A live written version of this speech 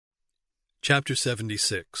Chapter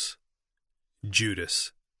 76.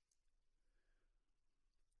 Judas.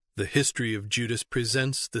 The history of Judas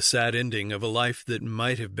presents the sad ending of a life that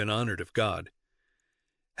might have been honored of God.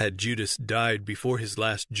 Had Judas died before his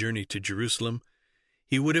last journey to Jerusalem,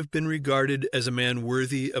 he would have been regarded as a man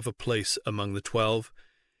worthy of a place among the 12,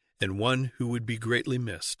 and one who would be greatly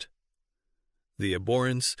missed. The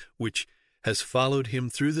abhorrence which has followed him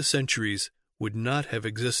through the centuries would not have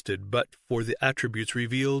existed but for the attributes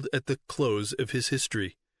revealed at the close of his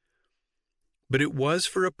history. But it was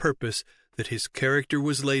for a purpose that his character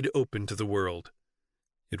was laid open to the world.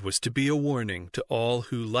 It was to be a warning to all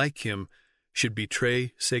who, like him, should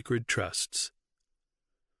betray sacred trusts.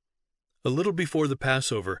 A little before the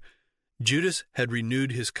Passover, Judas had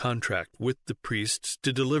renewed his contract with the priests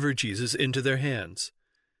to deliver Jesus into their hands.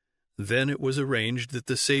 Then it was arranged that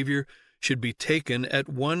the Savior should be taken at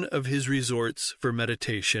one of his resorts for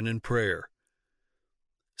meditation and prayer.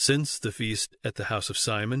 Since the feast at the house of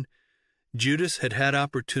Simon, Judas had had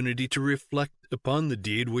opportunity to reflect upon the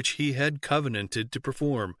deed which he had covenanted to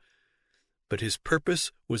perform, but his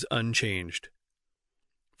purpose was unchanged.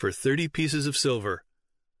 For 30 pieces of silver,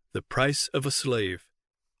 the price of a slave,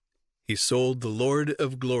 he sold the Lord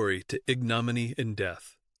of glory to ignominy and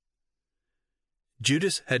death.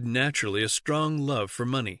 Judas had naturally a strong love for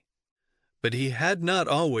money, but he had not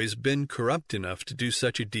always been corrupt enough to do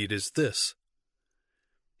such a deed as this.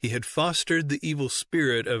 He had fostered the evil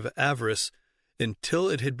spirit of avarice until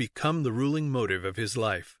it had become the ruling motive of his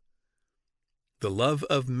life. The love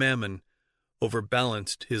of mammon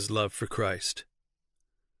overbalanced his love for Christ.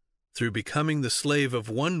 Through becoming the slave of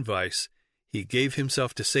one vice, he gave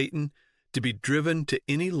himself to Satan to be driven to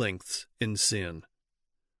any lengths in sin.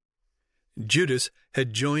 Judas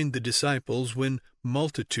had joined the disciples when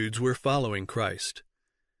multitudes were following Christ.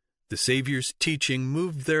 The Savior's teaching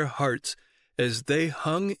moved their hearts as they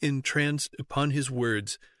hung entranced upon his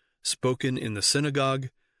words, spoken in the synagogue,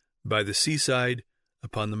 by the seaside,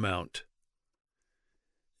 upon the mount.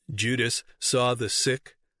 Judas saw the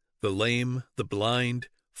sick, the lame, the blind,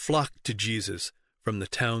 flock to Jesus from the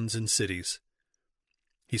towns and cities.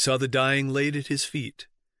 He saw the dying laid at his feet.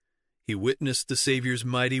 He witnessed the Savior's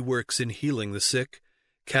mighty works in healing the sick,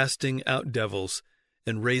 casting out devils,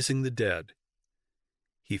 and raising the dead.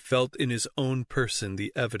 He felt in his own person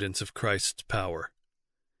the evidence of Christ's power.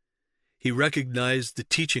 He recognized the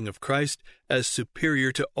teaching of Christ as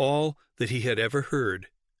superior to all that he had ever heard.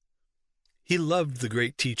 He loved the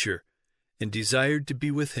great teacher and desired to be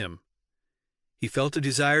with him. He felt a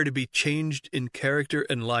desire to be changed in character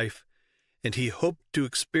and life, and he hoped to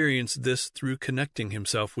experience this through connecting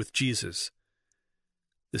himself with Jesus.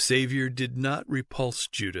 The Savior did not repulse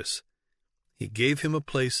Judas. He gave him a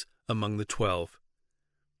place among the 12.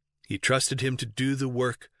 He trusted him to do the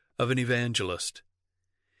work of an evangelist.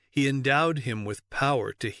 He endowed him with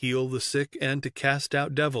power to heal the sick and to cast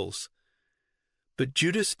out devils. But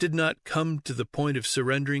Judas did not come to the point of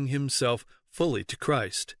surrendering himself fully to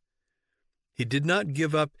Christ. He did not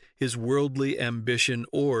give up his worldly ambition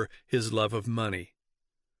or his love of money.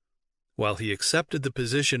 While he accepted the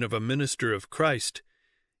position of a minister of Christ,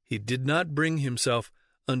 he did not bring himself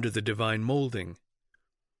under the divine molding.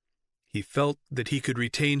 He felt that he could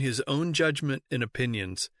retain his own judgment and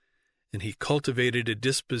opinions, and he cultivated a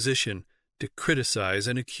disposition to criticize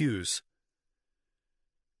and accuse.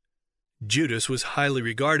 Judas was highly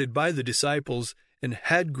regarded by the disciples and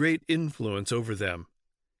had great influence over them.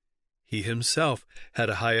 He himself had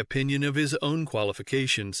a high opinion of his own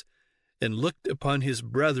qualifications, and looked upon his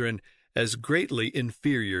brethren as greatly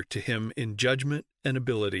inferior to him in judgment and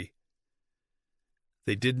ability.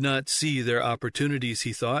 They did not see their opportunities,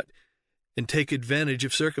 he thought, and take advantage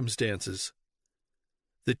of circumstances.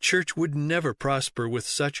 The church would never prosper with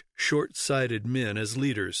such short-sighted men as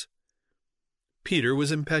leaders. Peter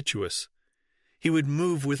was impetuous. He would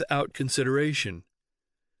move without consideration.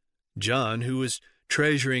 John, who was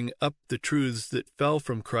treasuring up the truths that fell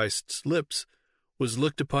from Christ's lips, was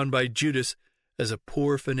looked upon by Judas as a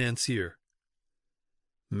poor financier.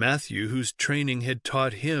 Matthew, whose training had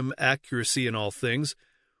taught him accuracy in all things,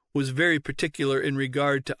 was very particular in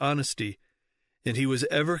regard to honesty, and he was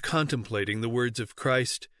ever contemplating the words of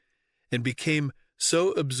Christ, and became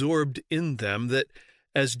so absorbed in them that,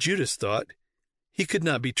 as Judas thought, he could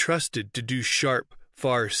not be trusted to do sharp,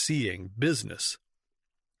 far-seeing business.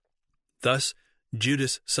 Thus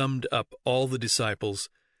Judas summed up all the disciples,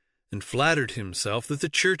 and flattered himself that the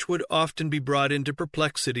church would often be brought into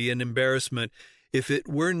perplexity and embarrassment if it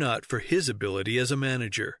were not for his ability as a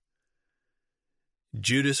manager.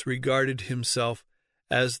 Judas regarded himself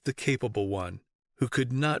as the capable one, who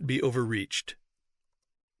could not be overreached.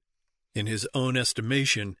 In his own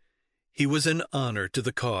estimation, He was an honor to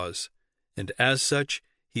the cause, and as such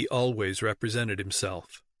he always represented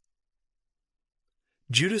himself.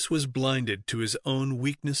 Judas was blinded to his own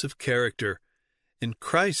weakness of character, and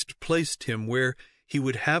Christ placed him where he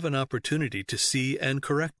would have an opportunity to see and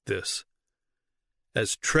correct this.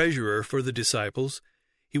 As treasurer for the disciples,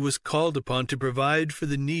 he was called upon to provide for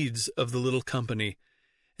the needs of the little company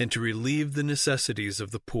and to relieve the necessities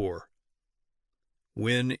of the poor.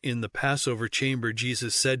 When in the Passover chamber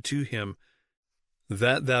Jesus said to him,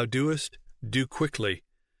 "That thou doest, do quickly,"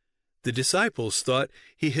 the disciples thought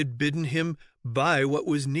he had bidden him buy what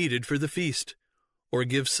was needed for the feast, or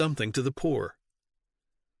give something to the poor.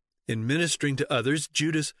 In ministering to others,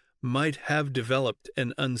 Judas might have developed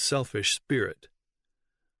an unselfish spirit.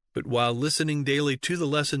 But while listening daily to the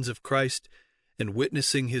lessons of Christ and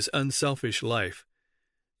witnessing his unselfish life,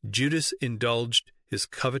 Judas indulged his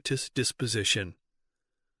covetous disposition.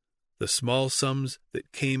 The small sums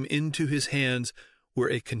that came into his hands were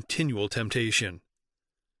a continual temptation.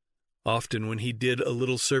 Often when he did a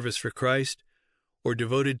little service for Christ, or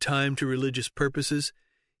devoted time to religious purposes,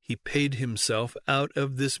 he paid himself out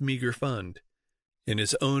of this meager fund. In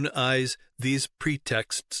his own eyes, these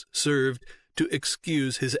pretexts served to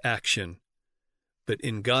excuse his action, but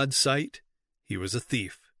in God's sight, he was a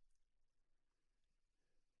thief.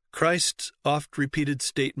 Christ's oft-repeated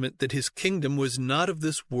statement that his kingdom was not of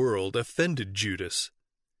this world offended Judas.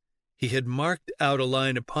 He had marked out a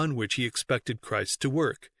line upon which he expected Christ to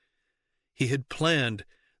work. He had planned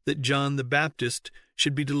that John the Baptist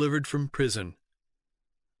should be delivered from prison.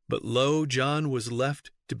 But lo, John was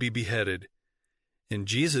left to be beheaded, and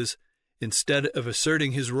Jesus, instead of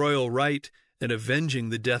asserting his royal right and avenging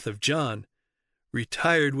the death of John,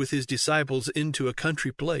 retired with his disciples into a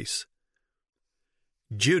country place.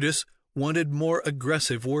 Judas wanted more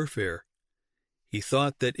aggressive warfare. He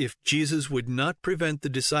thought that if Jesus would not prevent the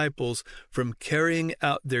disciples from carrying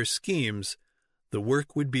out their schemes, the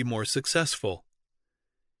work would be more successful.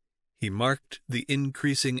 He marked the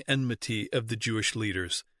increasing enmity of the Jewish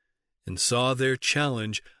leaders, and saw their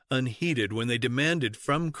challenge unheeded when they demanded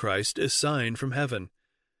from Christ a sign from heaven.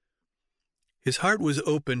 His heart was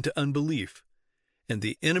open to unbelief, and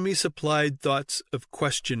the enemy supplied thoughts of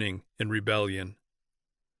questioning and rebellion.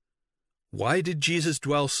 Why did Jesus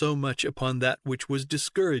dwell so much upon that which was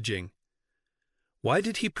discouraging? Why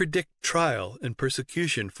did he predict trial and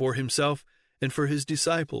persecution for himself and for his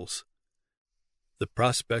disciples? The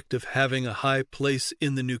prospect of having a high place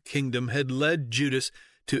in the new kingdom had led Judas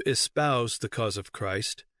to espouse the cause of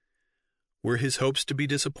Christ. Were his hopes to be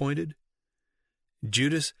disappointed?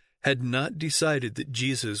 Judas had not decided that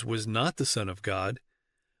Jesus was not the Son of God,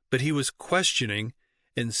 but he was questioning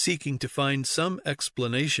and seeking to find some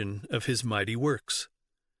explanation of his mighty works.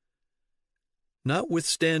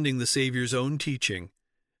 Notwithstanding the Savior's own teaching,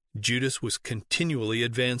 Judas was continually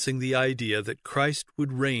advancing the idea that Christ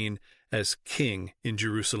would reign as king in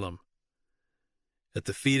Jerusalem. At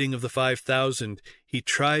the feeding of the 5,000, he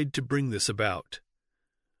tried to bring this about.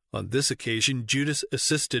 On this occasion, Judas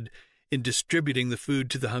assisted in distributing the food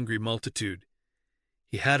to the hungry multitude.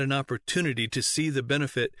 He had an opportunity to see the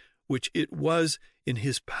benefit which it was in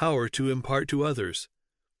his power to impart to others.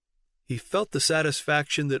 He felt the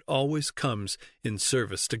satisfaction that always comes in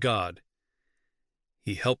service to God.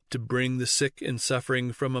 He helped to bring the sick and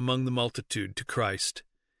suffering from among the multitude to Christ.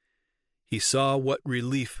 He saw what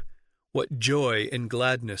relief, what joy and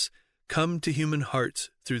gladness come to human hearts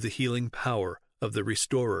through the healing power of the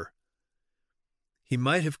Restorer. He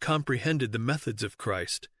might have comprehended the methods of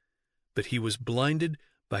Christ, but he was blinded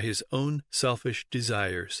by his own selfish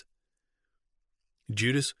desires.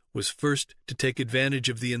 Judas was first to take advantage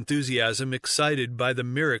of the enthusiasm excited by the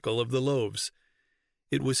miracle of the loaves.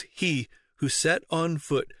 It was he who set on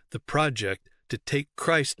foot the project to take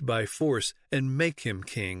Christ by force and make him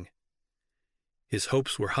king. His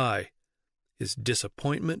hopes were high. His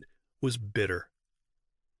disappointment was bitter.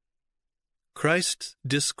 Christ's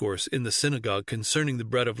discourse in the synagogue concerning the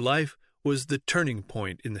bread of life was the turning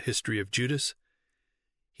point in the history of Judas.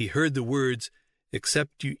 He heard the words,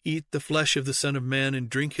 "Except you eat the flesh of the Son of Man and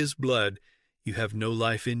drink his blood, you have no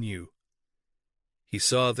life in you." He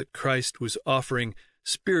saw that Christ was offering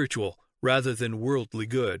spiritual rather than worldly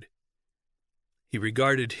good. He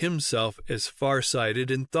regarded himself as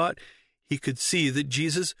far-sighted and thought he could see that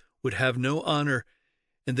Jesus would have no honor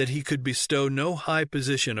and that he could bestow no high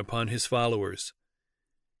position upon his followers.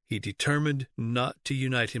 He determined not to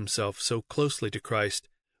unite himself so closely to Christ,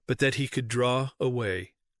 but that he could draw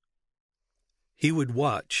away. He would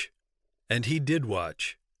watch, and he did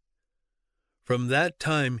watch. From that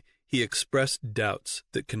time he expressed doubts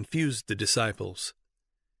that confused the disciples.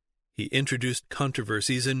 He introduced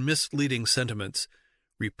controversies and misleading sentiments,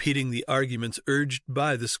 repeating the arguments urged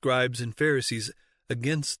by the scribes and Pharisees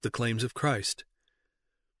against the claims of Christ.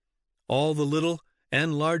 All the little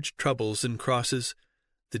and large troubles and crosses,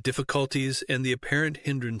 the difficulties and the apparent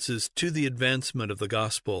hindrances to the advancement of the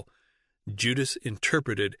gospel, Judas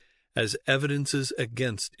interpreted as evidences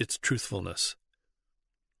against its truthfulness.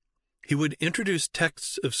 He would introduce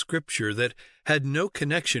texts of Scripture that had no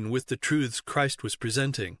connection with the truths Christ was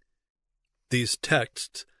presenting. These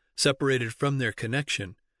texts, separated from their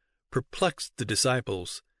connection, perplexed the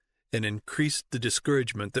disciples and increased the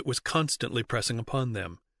discouragement that was constantly pressing upon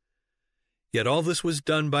them. Yet all this was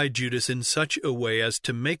done by Judas in such a way as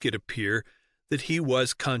to make it appear that he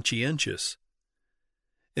was conscientious.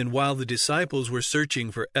 And while the disciples were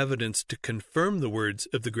searching for evidence to confirm the words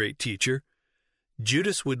of the great teacher,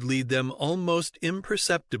 Judas would lead them almost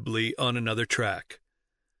imperceptibly on another track.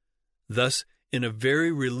 Thus, in a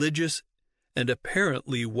very religious and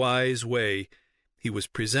apparently wise way, he was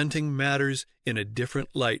presenting matters in a different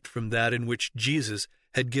light from that in which Jesus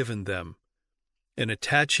had given them, and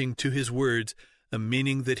attaching to his words a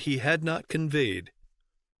meaning that he had not conveyed.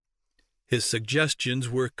 His suggestions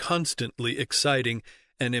were constantly exciting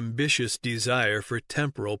an ambitious desire for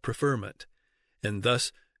temporal preferment, and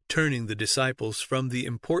thus turning the disciples from the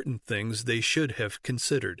important things they should have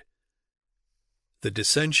considered. The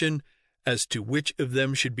dissension as to which of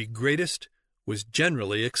them should be greatest was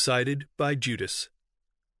generally excited by Judas.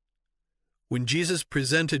 When Jesus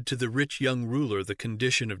presented to the rich young ruler the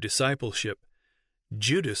condition of discipleship,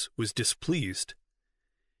 Judas was displeased.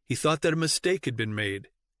 He thought that a mistake had been made.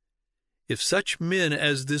 If such men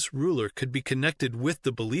as this ruler could be connected with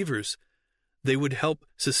the believers, they would help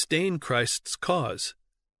sustain Christ's cause.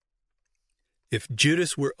 If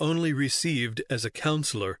Judas were only received as a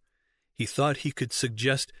counselor, he thought he could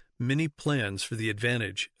suggest many plans for the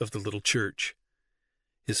advantage of the little church.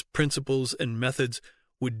 His principles and methods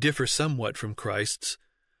would differ somewhat from Christ's,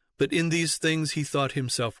 but in these things he thought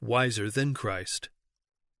himself wiser than Christ.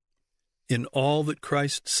 In all that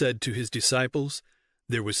Christ said to his disciples,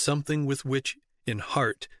 there was something with which, in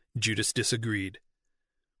heart, Judas disagreed.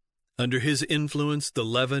 Under his influence, the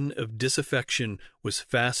leaven of disaffection was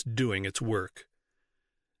fast doing its work.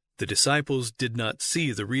 The disciples did not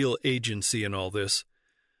see the real agency in all this,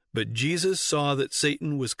 but Jesus saw that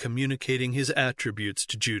Satan was communicating his attributes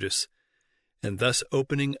to Judas, and thus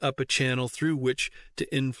opening up a channel through which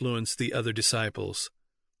to influence the other disciples.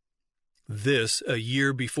 This, a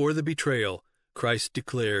year before the betrayal, Christ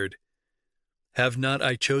declared, "Have not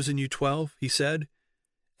I chosen you 12, he said,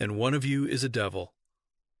 and one of you is a devil."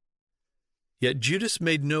 Yet Judas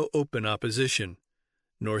made no open opposition,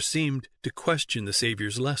 nor seemed to question the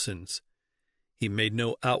Savior's lessons. He made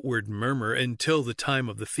no outward murmur until the time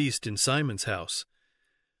of the feast in Simon's house.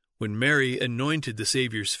 When Mary anointed the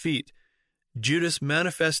Savior's feet, Judas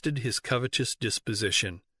manifested his covetous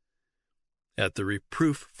disposition. At the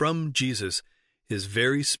reproof from Jesus, his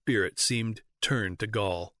very spirit seemed turned to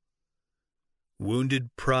gall.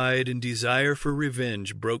 Wounded pride and desire for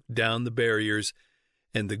revenge broke down the barriers,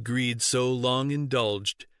 and the greed so long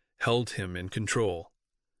indulged held him in control.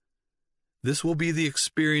 This will be the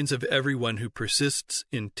experience of everyone who persists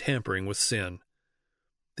in tampering with sin.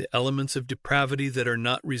 The elements of depravity that are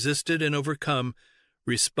not resisted and overcome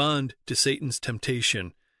respond to Satan's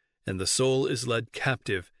temptation, and the soul is led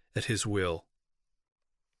captive at his will.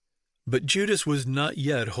 But Judas was not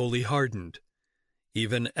yet wholly hardened.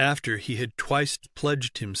 Even after he had twice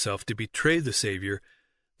pledged himself to betray the Savior,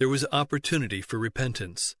 there was opportunity for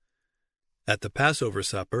repentance. At the Passover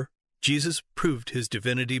supper, Jesus proved his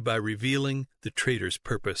divinity by revealing the traitor's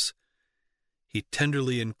purpose. He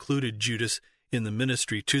tenderly included Judas in the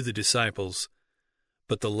ministry to the disciples,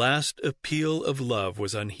 but the last appeal of love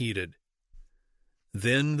was unheeded.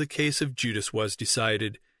 Then the case of Judas was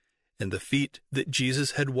decided, and the feet that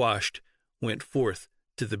Jesus had washed went forth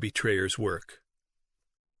to the betrayer's work.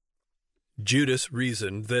 Judas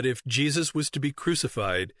reasoned that if Jesus was to be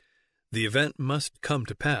crucified, the event must come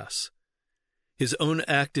to pass. His own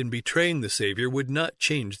act in betraying the Savior would not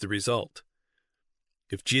change the result.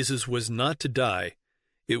 If Jesus was not to die,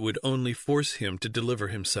 it would only force him to deliver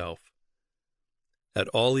himself. At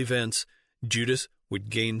all events, Judas would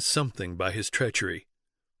gain something by his treachery.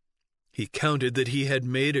 He counted that he had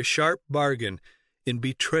made a sharp bargain in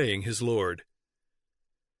betraying his Lord.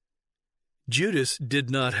 Judas did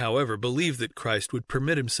not, however, believe that Christ would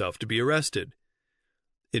permit himself to be arrested.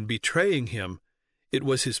 In betraying him, it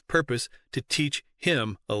was his purpose to teach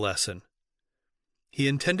him a lesson. He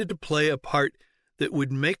intended to play a part that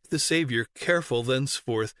would make the Savior careful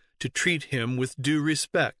thenceforth to treat him with due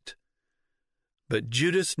respect. But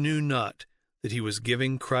Judas knew not that he was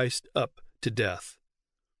giving Christ up to death.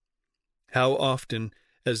 How often,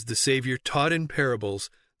 as the Savior taught in parables,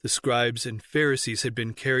 the scribes and Pharisees had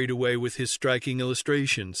been carried away with his striking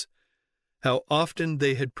illustrations. How often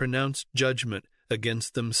they had pronounced judgment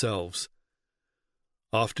against themselves.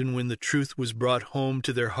 Often when the truth was brought home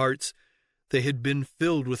to their hearts, they had been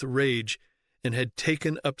filled with rage and had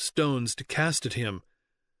taken up stones to cast at him.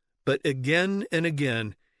 But again and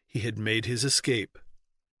again he had made his escape.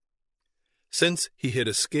 Since he had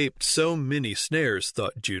escaped so many snares,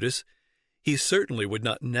 thought Judas, he certainly would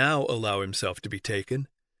not now allow himself to be taken.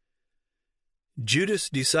 Judas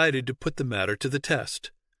decided to put the matter to the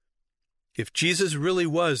test. If Jesus really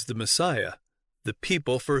was the Messiah, the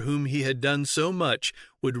people for whom he had done so much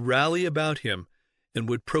would rally about him and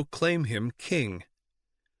would proclaim him king.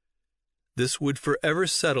 This would forever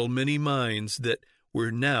settle many minds that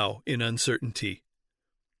were now in uncertainty.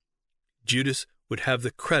 Judas would have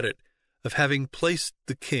the credit of having placed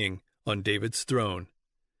the king on David's throne,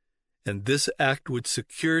 and this act would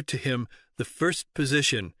secure to him the first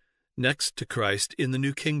position next to Christ in the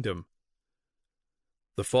new kingdom.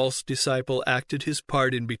 The false disciple acted his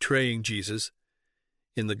part in betraying Jesus.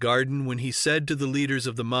 In the garden, when he said to the leaders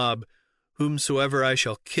of the mob, "Whomsoever I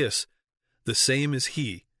shall kiss, the same is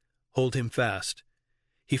he, hold him fast,"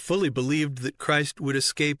 he fully believed that Christ would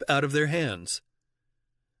escape out of their hands.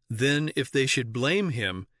 Then, if they should blame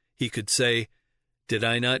him, he could say, "Did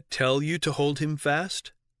I not tell you to hold him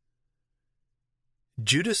fast?"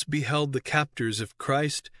 Judas beheld the captors of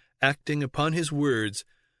Christ acting upon his words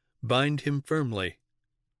bind him firmly.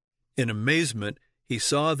 In amazement, he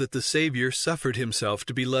saw that the Savior suffered himself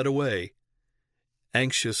to be led away.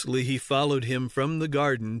 Anxiously he followed him from the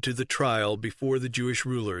garden to the trial before the Jewish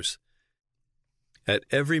rulers. At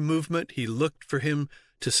every movement he looked for him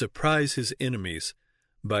to surprise his enemies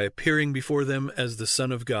by appearing before them as the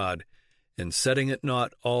Son of God and setting at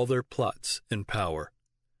naught all their plots and power.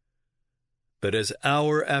 But as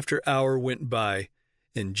hour after hour went by,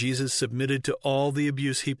 and Jesus submitted to all the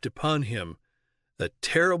abuse heaped upon him, a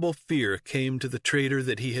terrible fear came to the traitor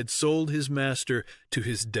that he had sold his master to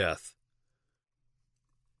his death.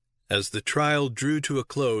 As the trial drew to a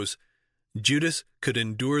close, Judas could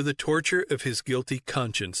endure the torture of his guilty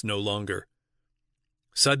conscience no longer.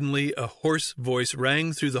 Suddenly a hoarse voice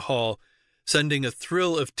rang through the hall, sending a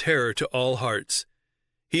thrill of terror to all hearts.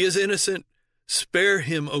 "He is innocent! Spare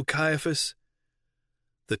him, O Caiaphas!"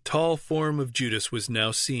 The tall form of Judas was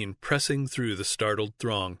now seen pressing through the startled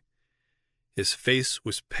throng. His face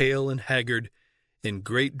was pale and haggard, and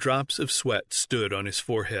great drops of sweat stood on his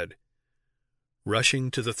forehead.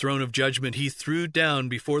 Rushing to the throne of judgment, he threw down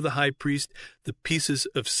before the high priest the pieces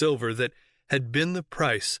of silver that had been the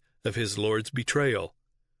price of his Lord's betrayal.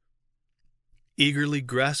 Eagerly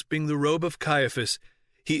grasping the robe of Caiaphas,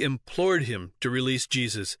 he implored him to release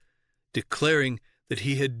Jesus, declaring that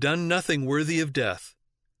he had done nothing worthy of death.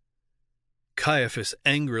 Caiaphas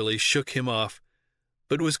angrily shook him off,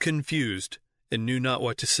 but was confused and knew not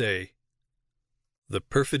what to say. The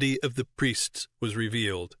perfidy of the priests was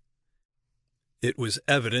revealed. It was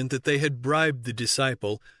evident that they had bribed the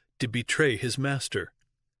disciple to betray his master.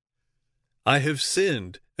 "I have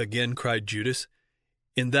sinned," again cried Judas,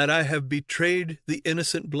 "in that I have betrayed the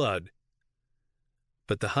innocent blood."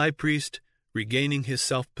 But the high priest, regaining his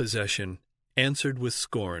self-possession, answered with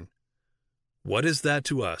scorn, "What is that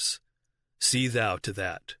to us? See thou to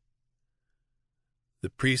that." The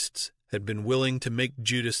priests had been willing to make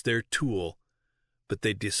Judas their tool, but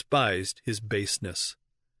they despised his baseness.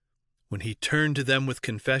 When he turned to them with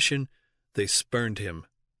confession, they spurned him.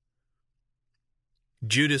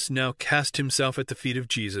 Judas now cast himself at the feet of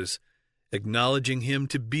Jesus, acknowledging him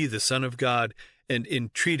to be the Son of God and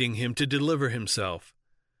entreating him to deliver himself.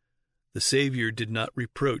 The Savior did not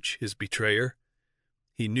reproach his betrayer.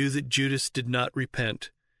 He knew that Judas did not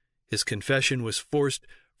repent. His confession was forced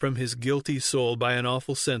from his guilty soul by an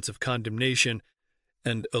awful sense of condemnation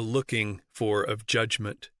and a looking for of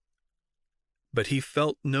judgment. But he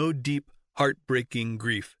felt no deep, heart-breaking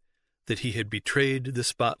grief that he had betrayed the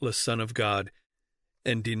spotless Son of God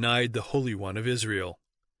and denied the Holy One of Israel.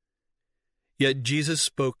 Yet Jesus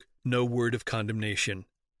spoke no word of condemnation.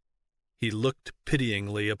 He looked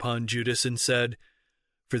pityingly upon Judas and said,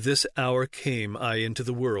 "For this hour came I into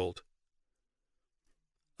the world."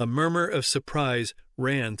 A murmur of surprise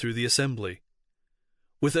ran through the assembly.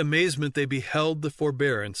 With amazement they beheld the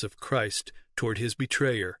forbearance of Christ toward his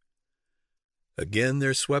betrayer. Again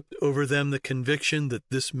there swept over them the conviction that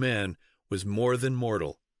this man was more than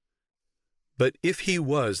mortal. But if he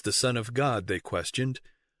was the Son of God, they questioned,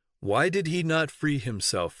 why did he not free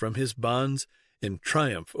himself from his bonds and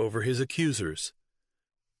triumph over his accusers?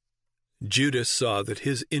 Judas saw that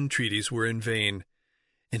his entreaties were in vain,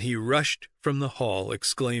 and he rushed from the hall,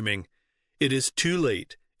 exclaiming, "It is too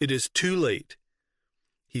late! It is too late!"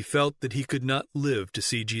 He felt that he could not live to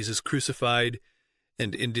see Jesus crucified,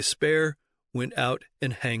 and in despair went out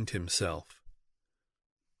and hanged himself.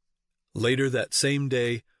 Later that same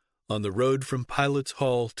day, on the road from Pilate's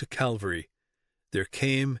hall to Calvary, there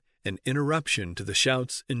came an interruption to the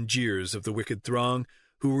shouts and jeers of the wicked throng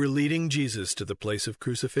who were leading Jesus to the place of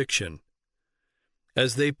crucifixion.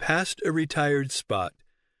 As they passed a retired spot,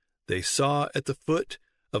 they saw at the foot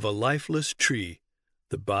of a lifeless tree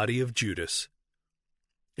the body of Judas.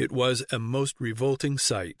 It was a most revolting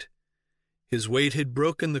sight. His weight had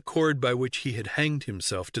broken the cord by which he had hanged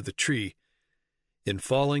himself to the tree. In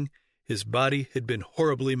falling, his body had been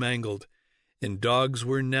horribly mangled, and dogs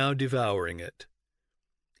were now devouring it.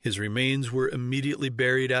 His remains were immediately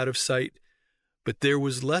buried out of sight, but there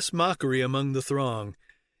was less mockery among the throng,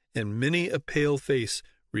 and many a pale face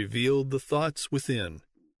revealed the thoughts within.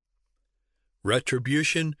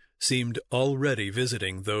 Retribution seemed already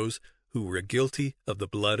visiting those who were guilty of the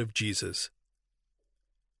blood of Jesus.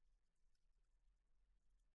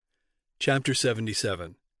 Chapter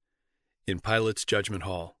 77. In Pilate's Judgment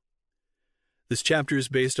Hall. This chapter is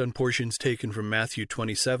based on portions taken from Matthew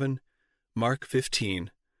 27, Mark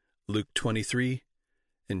 15, Luke 23,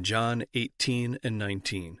 and John 18 and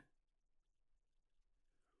 19.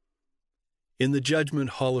 In the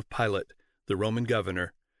judgment hall of Pilate, the Roman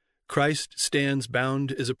governor, Christ stands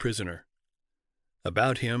bound as a prisoner.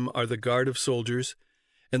 About him are the guard of soldiers,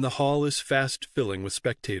 and the hall is fast filling with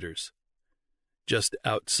spectators. Just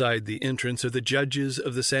outside the entrance are the judges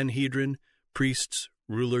of the Sanhedrin, priests,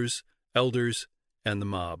 rulers, elders, and the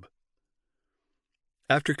mob.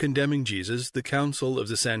 After condemning Jesus, the council of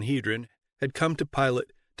the Sanhedrin had come to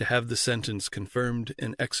Pilate to have the sentence confirmed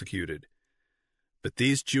and executed. But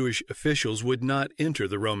these Jewish officials would not enter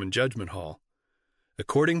the Roman judgment hall.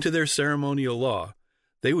 According to their ceremonial law,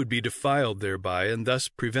 they would be defiled thereby and thus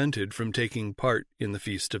prevented from taking part in the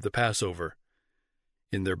feast of the Passover.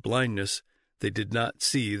 In their blindness, they did not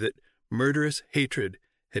see that murderous hatred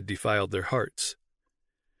had defiled their hearts.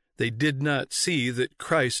 They did not see that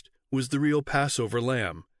Christ was the real Passover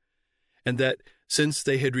lamb, and that, since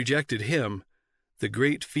they had rejected him, the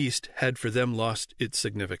great feast had for them lost its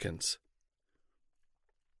significance.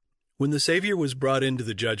 When the Savior was brought into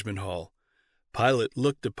the judgment hall, Pilate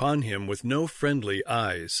looked upon him with no friendly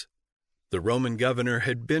eyes. The Roman governor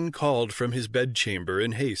had been called from his bedchamber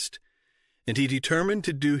in haste, and he determined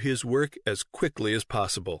to do his work as quickly as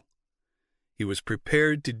possible. He was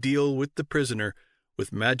prepared to deal with the prisoner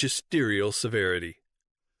with magisterial severity.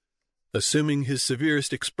 Assuming his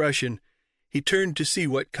severest expression, he turned to see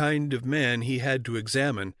what kind of man he had to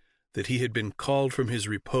examine, that he had been called from his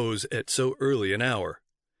repose at so early an hour.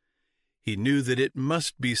 He knew that it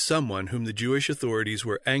must be someone whom the Jewish authorities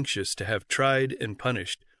were anxious to have tried and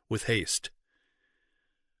punished with haste.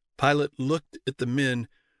 Pilate looked at the men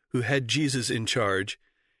who had Jesus in charge,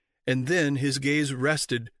 and then his gaze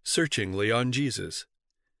rested searchingly on Jesus.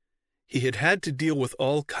 He had had to deal with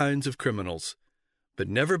all kinds of criminals, but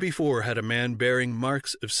never before had a man bearing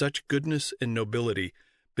marks of such goodness and nobility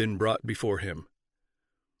been brought before him.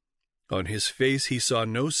 On his face he saw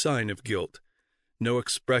no sign of guilt, no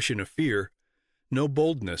expression of fear, no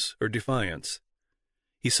boldness or defiance.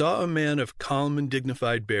 He saw a man of calm and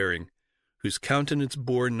dignified bearing, whose countenance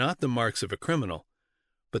bore not the marks of a criminal,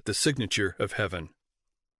 but the signature of heaven.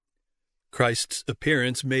 Christ's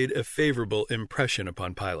appearance made a favorable impression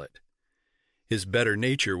upon Pilate. His better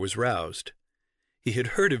nature was roused. He had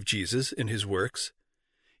heard of Jesus and his works.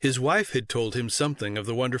 His wife had told him something of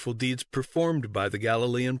the wonderful deeds performed by the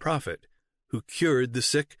Galilean prophet, who cured the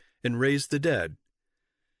sick and raised the dead.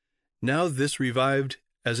 Now this revived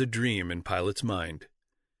as a dream in Pilate's mind.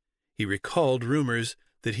 He recalled rumors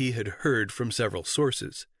that he had heard from several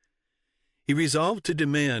sources. He resolved to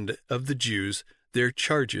demand of the Jews their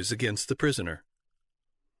charges against the prisoner.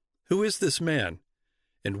 "Who is this man,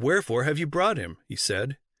 and wherefore have you brought him?" he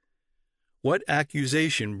said. "What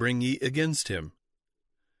accusation bring ye against him?"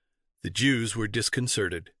 The Jews were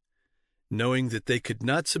disconcerted. Knowing that they could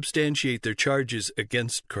not substantiate their charges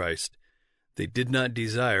against Christ, they did not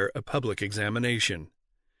desire a public examination.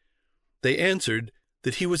 They answered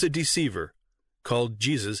that he was a deceiver, called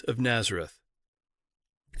Jesus of Nazareth.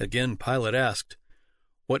 Again Pilate asked,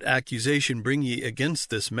 "What accusation bring ye against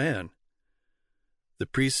this man?" The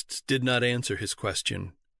priests did not answer his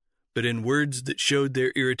question, but in words that showed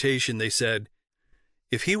their irritation they said,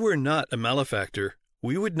 "If he were not a malefactor,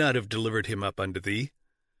 we would not have delivered him up unto thee."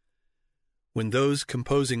 When those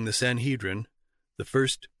composing the Sanhedrin, the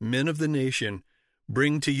first men of the nation,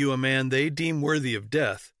 bring to you a man they deem worthy of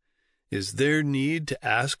death, is there need to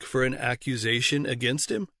ask for an accusation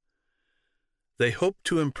against him? They hope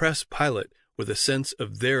to impress Pilate with a sense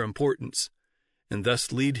of their importance, and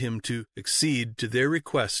thus lead him to accede to their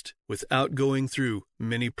request without going through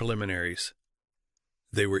many preliminaries.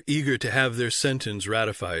 They were eager to have their sentence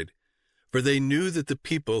ratified, for they knew that the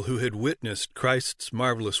people who had witnessed Christ's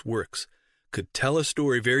marvelous works could tell a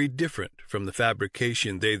story very different from the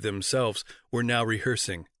fabrication they themselves were now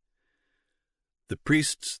rehearsing. The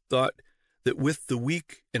priests thought that with the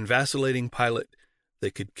weak and vacillating Pilate,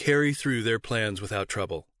 they could carry through their plans without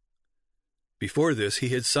trouble. Before this, he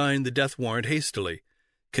had signed the death warrant hastily,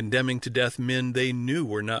 condemning to death men they knew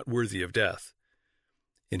were not worthy of death.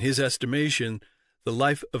 In his estimation, the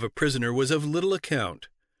life of a prisoner was of little account.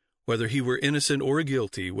 Whether he were innocent or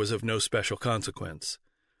guilty was of no special consequence.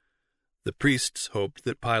 The priests hoped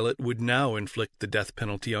that Pilate would now inflict the death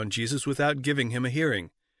penalty on Jesus without giving him a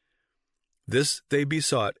hearing. This they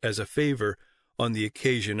besought as a favor on the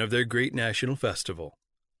occasion of their great national festival.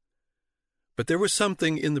 But there was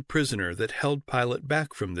something in the prisoner that held Pilate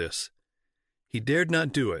back from this. He dared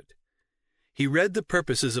not do it. He read the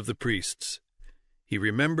purposes of the priests. He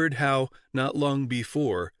remembered how, not long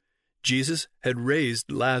before, Jesus had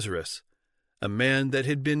raised Lazarus, a man that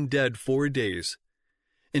had been dead 4 days,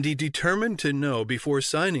 and he determined to know before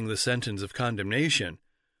signing the sentence of condemnation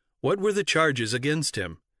what were the charges against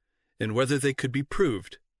him, and whether they could be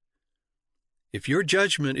proved. "If your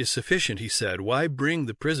judgment is sufficient," he said, "why bring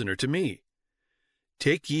the prisoner to me?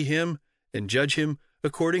 Take ye him, and judge him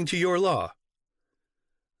according to your law."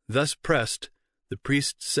 Thus pressed, the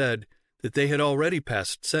priests said that they had already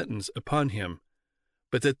passed sentence upon him,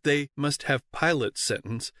 but that they must have Pilate's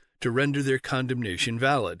sentence to render their condemnation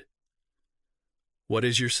valid. "What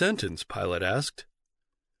is your sentence?" Pilate asked.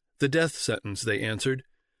 "The death sentence," they answered,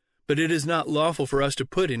 "but it is not lawful for us to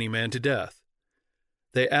put any man to death."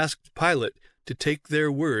 They asked Pilate to take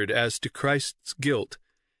their word as to Christ's guilt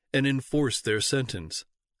and enforce their sentence.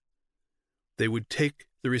 They would take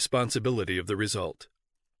the responsibility of the result.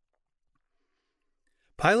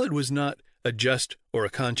 Pilate was not a just or a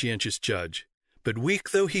conscientious judge, but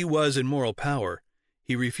weak though he was in moral power,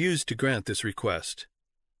 he refused to grant this request.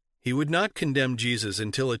 He would not condemn Jesus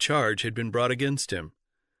until a charge had been brought against him.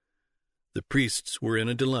 The priests were in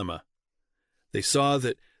a dilemma. They saw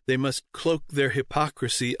that they must cloak their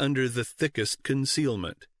hypocrisy under the thickest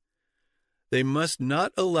concealment. They must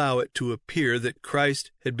not allow it to appear that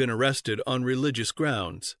Christ had been arrested on religious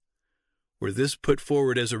grounds. Were this put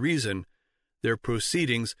forward as a reason, their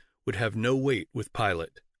proceedings would have no weight with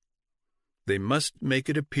Pilate. They must make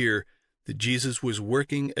it appear that Jesus was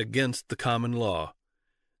working against the common law.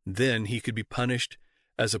 Then he could be punished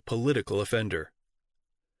as a political offender.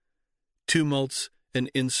 Tumults and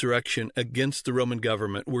insurrection against the Roman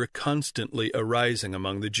government were constantly arising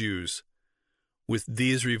among the Jews. With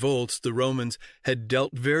these revolts the Romans had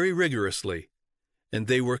dealt very rigorously, and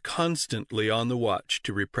they were constantly on the watch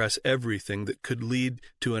to repress everything that could lead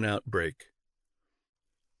to an outbreak.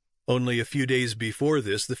 Only a few days before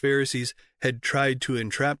this, the Pharisees had tried to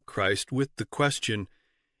entrap Christ with the question,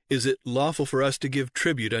 "Is it lawful for us to give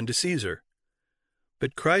tribute unto Caesar?"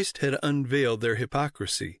 But Christ had unveiled their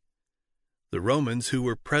hypocrisy. The Romans who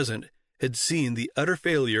were present had seen the utter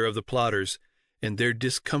failure of the plotters, and their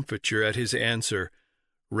discomfiture at his answer,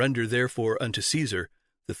 "Render therefore unto Caesar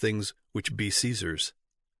the things which be Caesar's."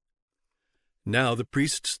 Now the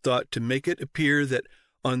priests thought to make it appear that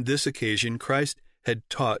on this occasion Christ had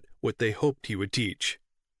taught what they hoped he would teach.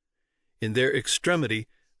 In their extremity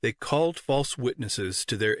they called false witnesses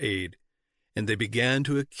to their aid, and they began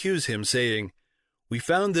to accuse him, saying, "We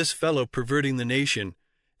found this fellow perverting the nation,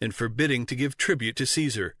 and forbidding to give tribute to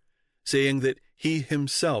Caesar, saying that he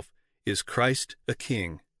himself is Christ a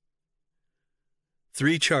king."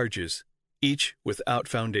 3 charges, each without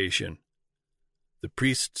foundation. The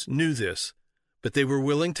priests knew this, but they were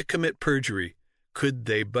willing to commit perjury, could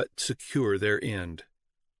they but secure their end.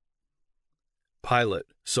 Pilate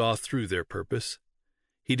saw through their purpose.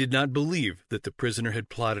 He did not believe that the prisoner had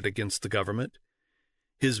plotted against the government.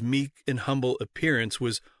 His meek and humble appearance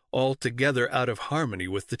was altogether out of harmony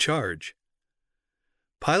with the charge.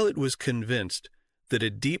 Pilate was convinced that a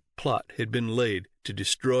deep plot had been laid to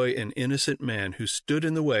destroy an innocent man who stood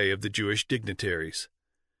in the way of the Jewish dignitaries.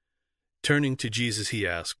 Turning to Jesus, he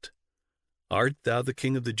asked, "Art thou the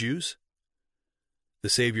King of the Jews?" The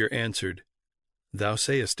Savior answered, "Thou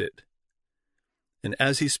sayest it." And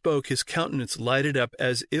as he spoke, his countenance lighted up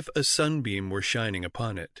as if a sunbeam were shining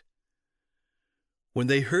upon it. When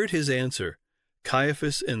they heard his answer,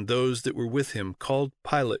 Caiaphas and those that were with him called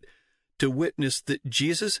Pilate to witness that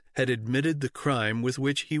Jesus had admitted the crime with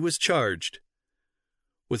which he was charged.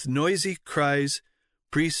 With noisy cries,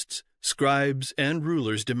 priests, scribes, and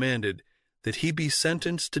rulers demanded that he be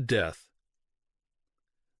sentenced to death.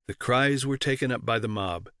 The cries were taken up by the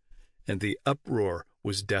mob, and the uproar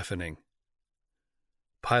was deafening.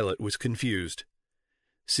 Pilate was confused.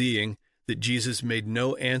 Seeing that Jesus made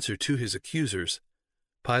no answer to his accusers,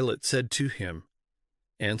 Pilate said to him,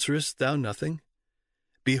 "Answerest thou nothing?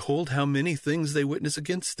 Behold how many things they witness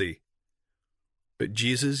against thee." But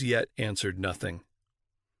Jesus yet answered nothing.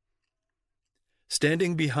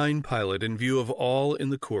 Standing behind Pilate in view of all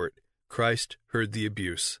in the court, Christ heard the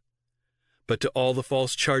abuse. But to all the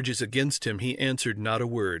false charges against him he answered not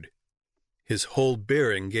a word. His whole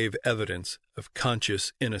bearing gave evidence of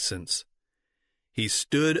conscious innocence. He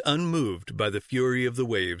stood unmoved by the fury of the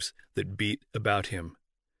waves that beat about him.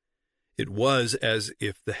 It was as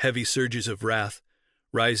if the heavy surges of wrath,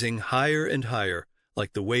 rising higher and higher,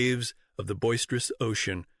 like the waves of the boisterous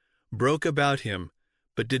ocean, broke about him,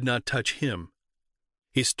 but did not touch him.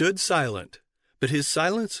 He stood silent, but his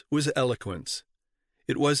silence was eloquence.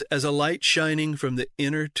 It was as a light shining from the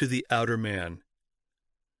inner to the outer man.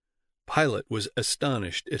 Pilate was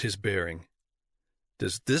astonished at his bearing.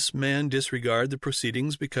 Does this man disregard the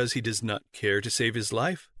proceedings because he does not care to save his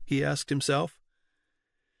life? He asked himself.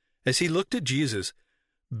 As he looked at Jesus,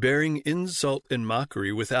 bearing insult and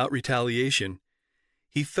mockery without retaliation,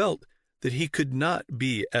 he felt that he could not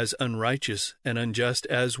be as unrighteous and unjust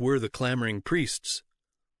as were the clamoring priests.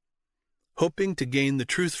 Hoping to gain the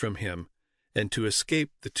truth from him and to escape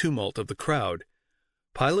the tumult of the crowd,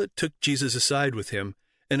 Pilate took Jesus aside with him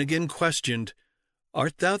and again questioned,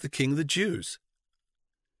 "Art thou the king of the Jews?"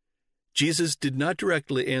 Jesus did not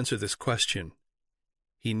directly answer this question.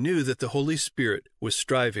 He knew that the Holy Spirit was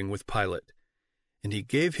striving with Pilate, and he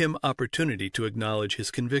gave him opportunity to acknowledge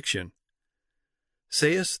his conviction.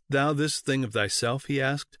 "Sayest thou this thing of thyself," he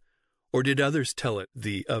asked, "or did others tell it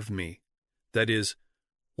thee of me?" That is,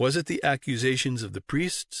 was it the accusations of the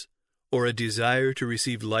priests, or a desire to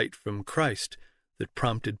receive light from Christ that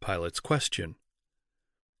prompted Pilate's question?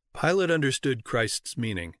 Pilate understood Christ's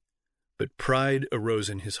meaning, but pride arose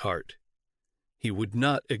in his heart. He would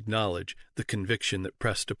not acknowledge the conviction that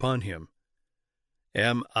pressed upon him.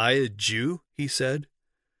 "Am I a Jew?" he said.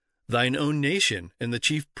 "Thine own nation and the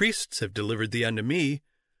chief priests have delivered thee unto me.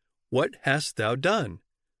 What hast thou done?"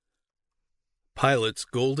 Pilate's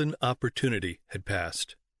golden opportunity had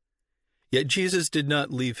passed. Yet Jesus did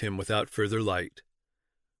not leave him without further light.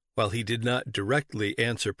 While he did not directly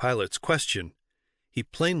answer Pilate's question, he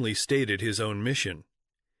plainly stated his own mission.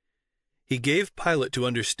 He gave Pilate to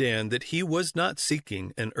understand that he was not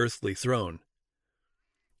seeking an earthly throne.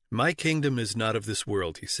 "My kingdom is not of this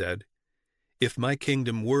world," he said. "If my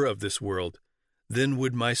kingdom were of this world, then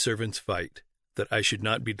would my servants fight, that I should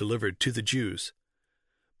not be delivered to the Jews.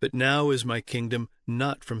 But now is my kingdom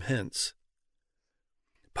not from hence."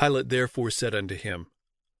 Pilate therefore said unto him,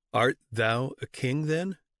 "Art thou a king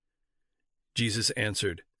then?" Jesus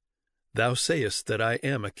answered, "Thou sayest that I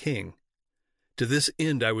am a king. To this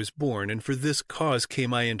end I was born, and for this cause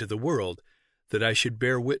came I into the world, that I should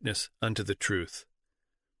bear witness unto the truth.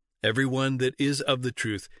 Every one that is of the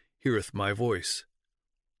truth heareth my voice."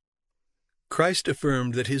 Christ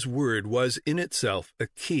affirmed that his word was in itself a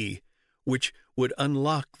key which would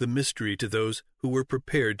unlock the mystery to those who were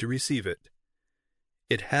prepared to receive it.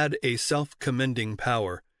 It had a self-commending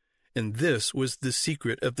power, and this was the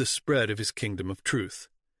secret of the spread of his kingdom of truth.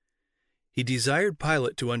 He desired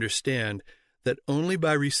Pilate to understand that only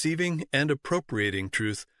by receiving and appropriating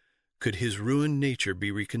truth could his ruined nature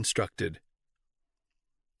be reconstructed.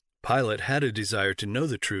 Pilate had a desire to know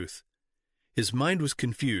the truth. His mind was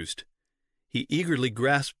confused. He eagerly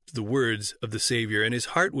grasped the words of the Savior, and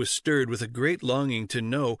his heart was stirred with a great longing to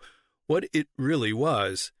know what it really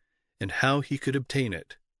was, and how he could obtain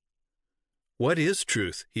it. "What is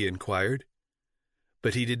truth?" he inquired.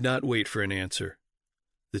 But he did not wait for an answer.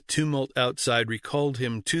 The tumult outside recalled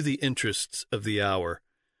him to the interests of the hour,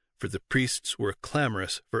 for the priests were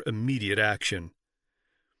clamorous for immediate action.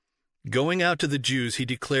 Going out to the Jews, he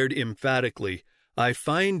declared emphatically, "I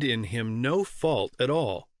find in him no fault at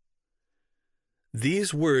all."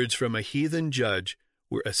 These words from a heathen judge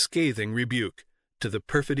were a scathing rebuke to the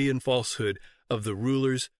perfidy and falsehood of the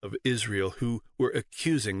rulers of Israel who were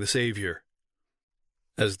accusing the Savior.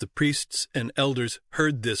 As the priests and elders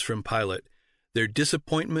heard this from Pilate, their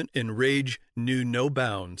disappointment and rage knew no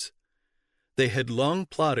bounds. They had long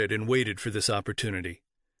plotted and waited for this opportunity.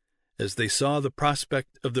 As they saw the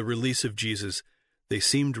prospect of the release of Jesus, they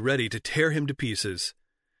seemed ready to tear him to pieces.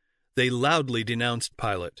 They loudly denounced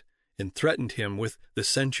Pilate and threatened him with the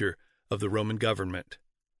censure of the Roman government.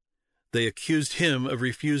 They accused him of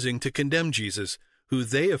refusing to condemn Jesus, who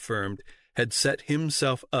they affirmed had set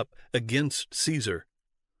himself up against Caesar.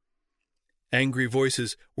 Angry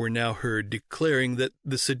voices were now heard declaring that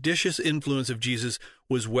the seditious influence of Jesus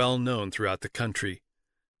was well known throughout the country.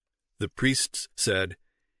 The priests said,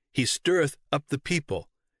 "He stirreth up the people,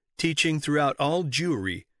 teaching throughout all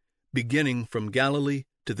Jewry, beginning from Galilee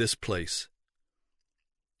to this place."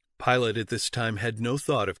 Pilate at this time had no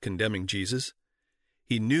thought of condemning Jesus.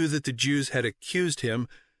 He knew that the Jews had accused him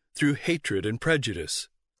through hatred and prejudice.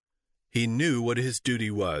 He knew what his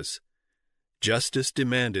duty was. Justice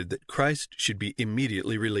demanded that Christ should be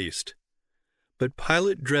immediately released. But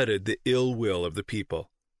Pilate dreaded the ill will of the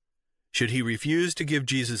people. Should he refuse to give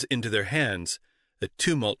Jesus into their hands, a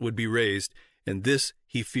tumult would be raised, and this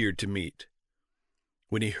he feared to meet.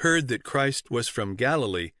 When he heard that Christ was from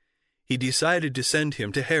Galilee, he decided to send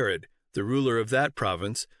him to Herod, the ruler of that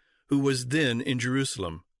province, who was then in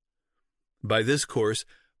Jerusalem. By this course,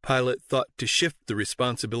 Pilate thought to shift the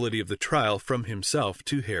responsibility of the trial from himself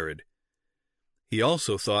to Herod. He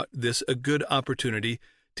also thought this a good opportunity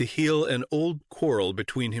to heal an old quarrel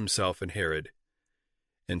between himself and Herod.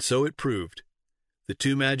 And so it proved. The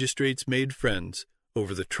two magistrates made friends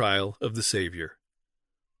over the trial of the Savior.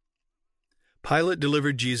 Pilate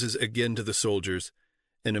delivered Jesus again to the soldiers,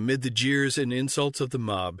 and amid the jeers and insults of the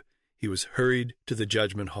mob, he was hurried to the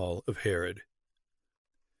judgment hall of Herod.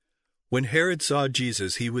 When Herod saw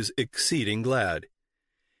Jesus, he was exceeding glad.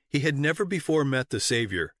 He had never before met the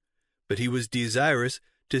Savior, but he was desirous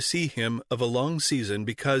to see him of a long season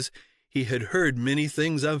because he had heard many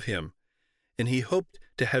things of him, and he hoped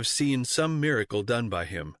to have seen some miracle done by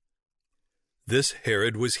him. This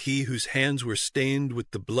Herod was he whose hands were stained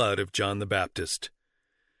with the blood of John the Baptist.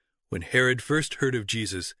 When Herod first heard of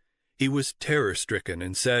Jesus, he was terror-stricken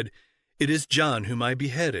and said, "It is John whom I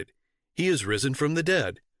beheaded. He is risen from the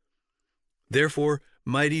dead. Therefore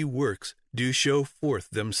mighty works do show forth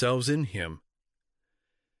themselves in him."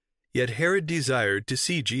 Yet Herod desired to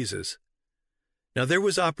see Jesus. Now there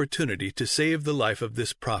was opportunity to save the life of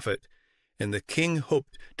this prophet, and the king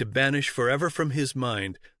hoped to banish forever from his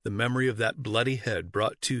mind the memory of that bloody head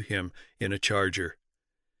brought to him in a charger.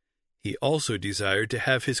 He also desired to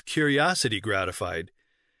have his curiosity gratified,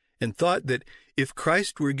 and thought that if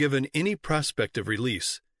Christ were given any prospect of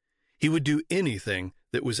release, he would do anything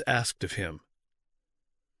that was asked of him.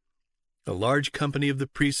 A large company of the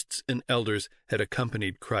priests and elders had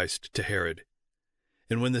accompanied Christ to Herod.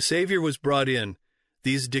 And when the Savior was brought in,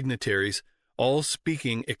 these dignitaries, all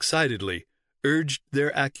speaking excitedly, urged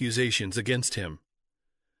their accusations against him.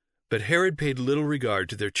 But Herod paid little regard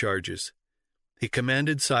to their charges. He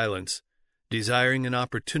commanded silence, desiring an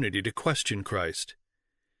opportunity to question Christ.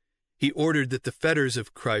 He ordered that the fetters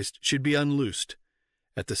of Christ should be unloosed,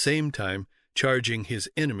 at the same time charging his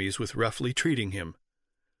enemies with roughly treating him.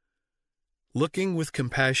 Looking with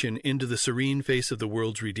compassion into the serene face of the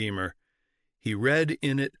world's Redeemer, he read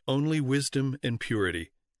in it only wisdom and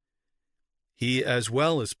purity. He, as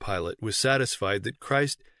well as Pilate, was satisfied that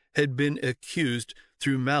Christ had been accused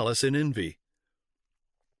through malice and envy.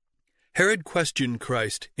 Herod questioned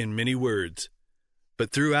Christ in many words,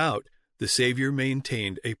 but throughout the Savior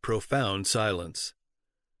maintained a profound silence.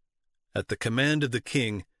 At the command of the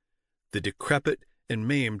king, the decrepit and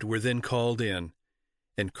maimed were then called in,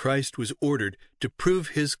 and Christ was ordered to prove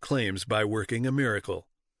his claims by working a miracle.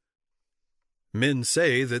 "Men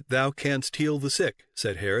say that thou canst heal the sick,"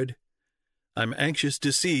 said Herod. "I'm anxious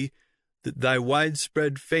to see that thy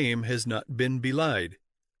widespread fame has not been belied."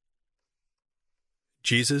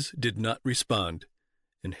 Jesus did not respond,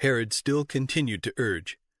 and Herod still continued to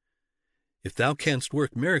urge, "If thou canst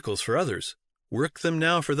work miracles for others, work them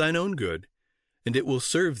now for thine own good, and it will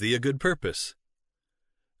serve thee a good purpose."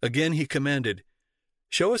 Again he commanded,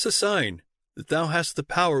 "Show us a sign that thou hast the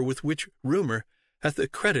power with which rumor hath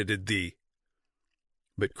accredited thee."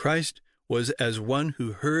 But Christ was as one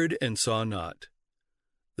who heard and saw not.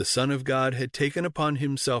 The Son of God had taken upon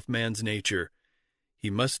himself man's nature. He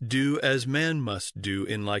must do as man must do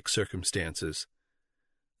in like circumstances.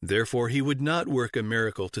 Therefore he would not work a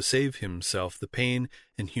miracle to save himself the pain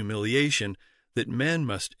and humiliation that man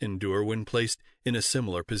must endure when placed in a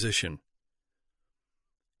similar position.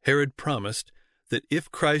 Herod promised that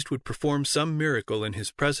if Christ would perform some miracle in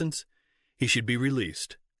his presence, he should be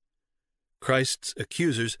released. Christ's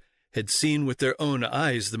accusers had seen with their own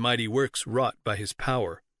eyes the mighty works wrought by his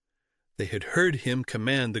power. They had heard him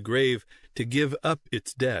command the grave to give up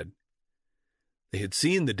its dead. They had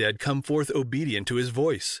seen the dead come forth obedient to his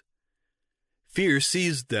voice. Fear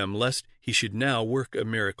seized them lest he should now work a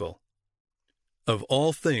miracle. Of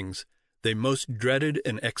all things, they most dreaded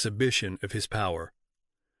an exhibition of his power.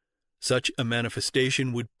 Such a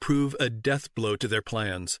manifestation would prove a death blow to their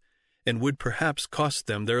plans, and would perhaps cost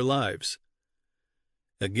them their lives.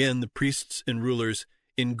 Again the priests and rulers,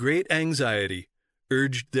 in great anxiety,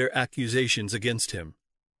 urged their accusations against him.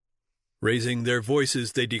 Raising their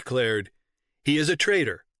voices, they declared, "He is a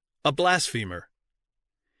traitor, a blasphemer.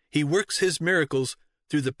 He works his miracles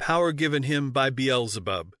through the power given him by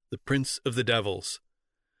Beelzebub, the prince of the devils."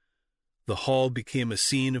 The hall became a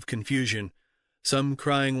scene of confusion, some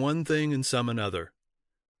crying one thing and some another.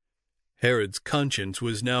 Herod's conscience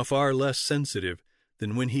was now far less sensitive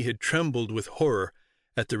than when he had trembled with horror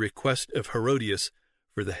at the request of Herodias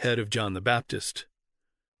for the head of John the Baptist.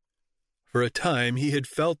 For a time he had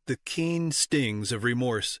felt the keen stings of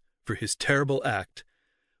remorse for his terrible act,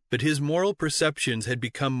 but his moral perceptions had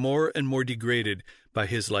become more and more degraded by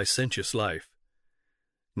his licentious life.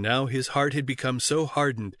 Now his heart had become so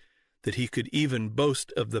hardened that he could even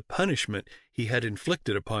boast of the punishment he had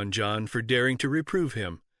inflicted upon John for daring to reprove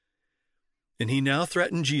him. And he now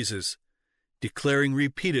threatened Jesus, declaring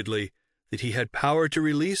repeatedly that he had power to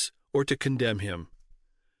release or to condemn him.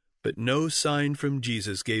 But no sign from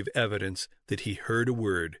Jesus gave evidence that he heard a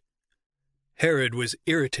word. Herod was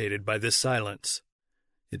irritated by this silence.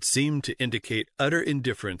 It seemed to indicate utter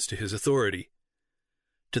indifference to his authority.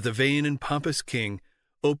 To the vain and pompous king,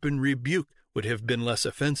 open rebuke would have been less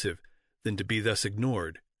offensive than to be thus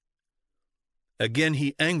ignored. Again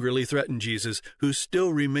he angrily threatened Jesus, who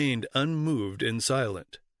still remained unmoved and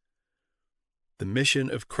silent. The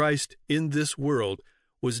mission of Christ in this world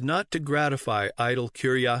was not to gratify idle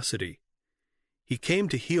curiosity. He came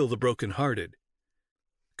to heal the broken-hearted.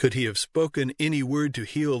 Could he have spoken any word to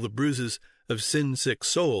heal the bruises of sin-sick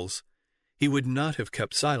souls, he would not have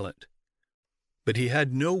kept silent. But he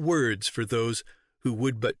had no words for those who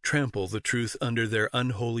would but trample the truth under their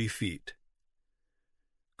unholy feet.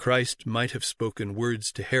 Christ might have spoken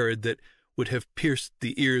words to Herod that would have pierced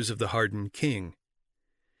the ears of the hardened king.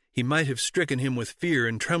 He might have stricken him with fear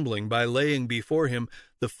and trembling by laying before him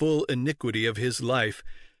the full iniquity of his life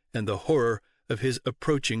and the horror of his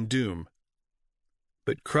approaching doom.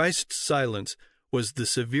 But Christ's silence was the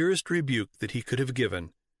severest rebuke that he could have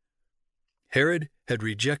given. Herod had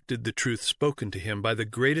rejected the truth spoken to him by the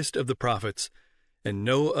greatest of the prophets, and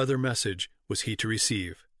no other message was he to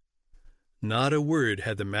receive. Not a word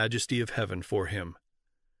had the majesty of heaven for him.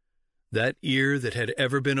 That ear that had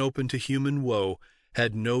ever been open to human woe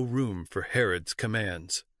had no room for Herod's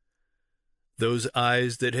commands. Those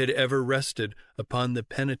eyes that had ever rested upon the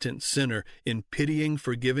penitent sinner in pitying,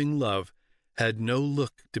 forgiving love had no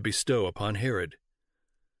look to bestow upon Herod.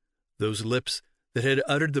 Those lips that had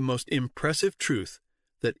uttered the most impressive truth,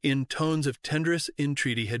 that in tones of tenderest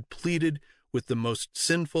entreaty had pleaded with the most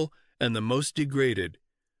sinful and the most degraded,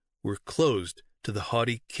 were closed to the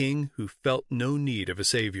haughty king who felt no need of a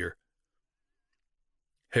savior.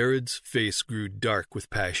 Herod's face grew dark with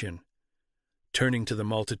passion. Turning to the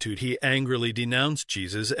multitude, he angrily denounced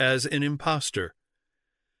Jesus as an impostor.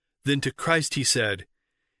 Then to Christ he said,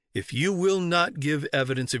 "If you will not give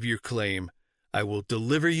evidence of your claim, I will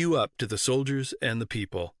deliver you up to the soldiers and the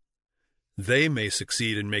people. They may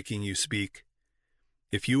succeed in making you speak.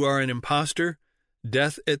 If you are an impostor,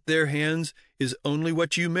 death at their hands is only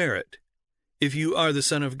what you merit. If you are the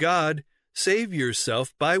Son of God, save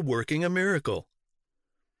yourself by working a miracle."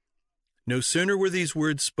 No sooner were these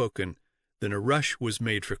words spoken than a rush was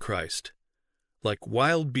made for Christ. Like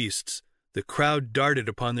wild beasts, the crowd darted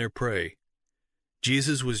upon their prey.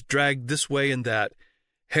 Jesus was dragged this way and that,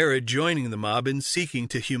 Herod joining the mob in seeking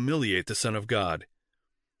to humiliate the Son of God.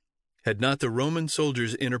 Had not the Roman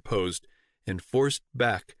soldiers interposed and forced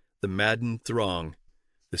back the maddened throng,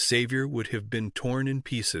 the Savior would have been torn in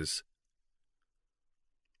pieces.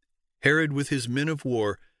 Herod with his men of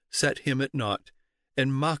war set him at naught,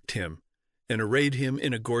 and mocked him, and arrayed him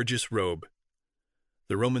in a gorgeous robe.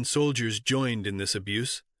 The Roman soldiers joined in this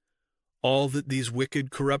abuse. All that these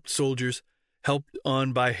wicked, corrupt soldiers, helped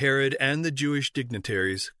on by Herod and the Jewish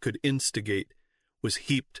dignitaries, could instigate was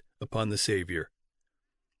heaped upon the Savior.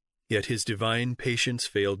 Yet his divine patience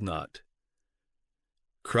failed not.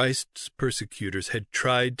 Christ's persecutors had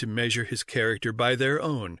tried to measure his character by their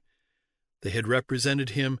own. They had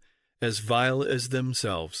represented him as vile as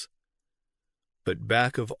themselves. But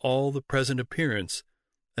back of all the present appearance,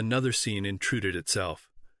 another scene intruded itself,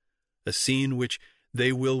 a scene which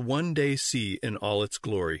they will one day see in all its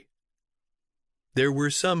glory. There were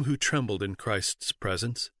some who trembled in Christ's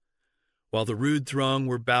presence, while the rude throng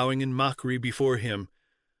were bowing in mockery before him.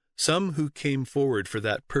 Some who came forward for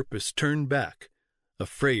that purpose turned back,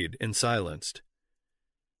 afraid and silenced.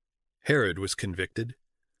 Herod was convicted.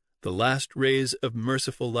 The last rays of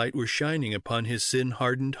merciful light were shining upon his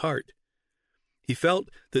sin-hardened heart. He felt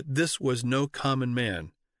that this was no common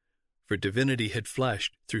man, for divinity had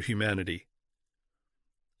flashed through humanity.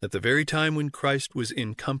 At the very time when Christ was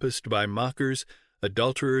encompassed by mockers,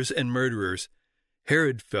 adulterers, and murderers,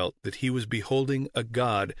 Herod felt that he was beholding a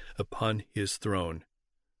God upon his throne.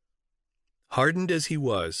 Hardened as he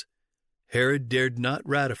was, Herod dared not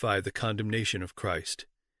ratify the condemnation of Christ.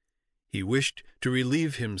 He wished to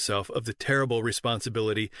relieve himself of the terrible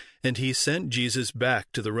responsibility, and he sent Jesus back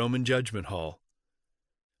to the Roman judgment hall.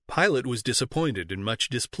 Pilate was disappointed and much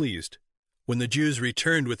displeased. When the Jews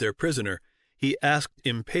returned with their prisoner, he asked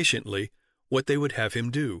impatiently what they would have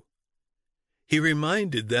him do. He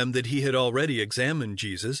reminded them that he had already examined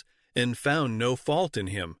Jesus and found no fault in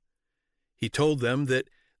him. He told them that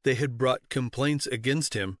they had brought complaints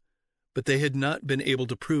against him, but they had not been able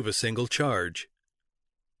to prove a single charge.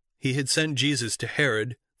 He had sent Jesus to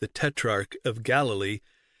Herod, the tetrarch of Galilee,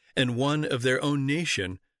 and one of their own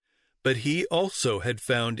nation, but he also had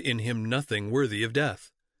found in him nothing worthy of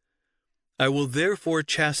death. "I will therefore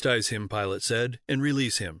chastise him," Pilate said, "and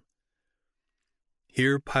release him."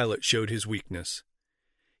 Here Pilate showed his weakness.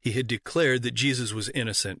 He had declared that Jesus was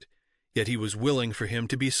innocent, yet he was willing for him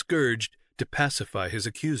to be scourged to pacify his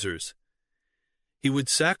accusers. He would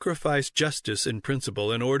sacrifice justice and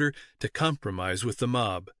principle in order to compromise with the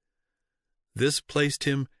mob. This placed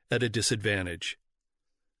him at a disadvantage.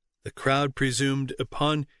 The crowd presumed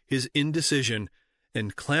upon his indecision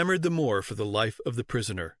and clamored the more for the life of the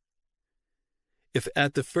prisoner. If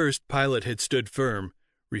at the first Pilate had stood firm,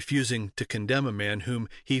 refusing to condemn a man whom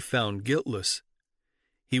he found guiltless,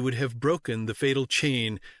 he would have broken the fatal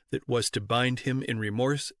chain that was to bind him in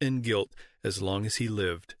remorse and guilt as long as he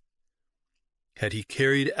lived. Had he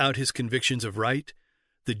carried out his convictions of right,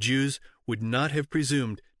 the Jews would not have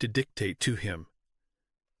presumed to dictate to him.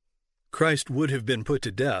 Christ would have been put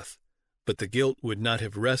to death, but the guilt would not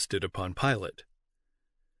have rested upon Pilate.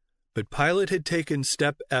 But Pilate had taken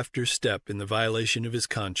step after step in the violation of his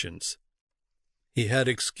conscience. He had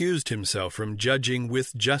excused himself from judging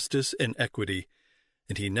with justice and equity,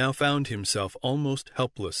 and he now found himself almost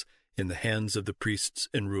helpless in the hands of the priests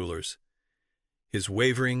and rulers. His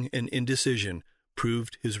wavering and indecision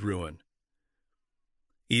proved his ruin.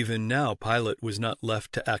 Even now Pilate was not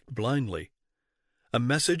left to act blindly. A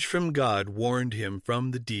message from God warned him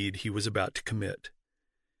from the deed he was about to commit.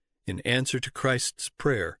 In answer to Christ's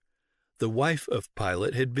prayer, the wife of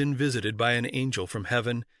Pilate had been visited by an angel from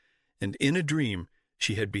heaven, and in a dream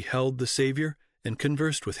she had beheld the Savior and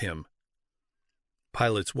conversed with him.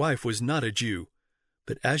 Pilate's wife was not a Jew,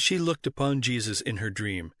 but as she looked upon Jesus in her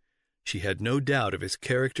dream, she had no doubt of his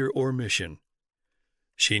character or mission.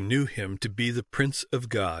 She knew him to be the Prince of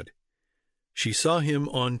God. She saw him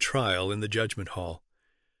on trial in the judgment hall.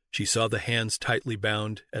 She saw the hands tightly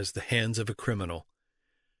bound as the hands of a criminal.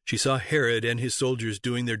 She saw Herod and his soldiers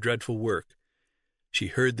doing their dreadful work. She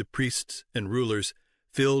heard the priests and rulers,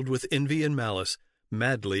 filled with envy and malice,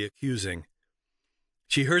 madly accusing.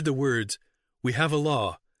 She heard the words, "We have a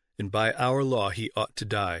law, and by our law he ought to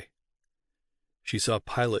die." She saw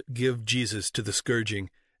Pilate give Jesus to the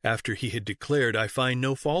scourging after he had declared, "I find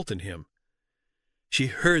no fault in him." She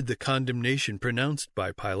heard the condemnation pronounced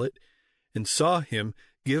by Pilate and saw him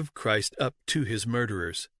give Christ up to his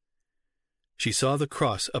murderers. She saw the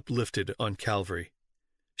cross uplifted on Calvary.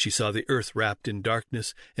 She saw the earth wrapped in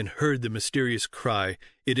darkness and heard the mysterious cry,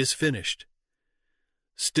 "It is finished."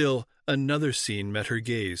 Still another scene met her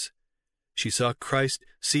gaze. She saw Christ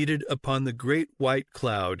seated upon the great white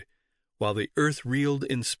cloud, while the earth reeled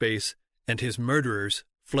in space and his murderers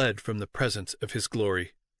fled from the presence of his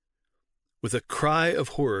glory. With a cry of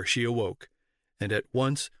horror she awoke, and at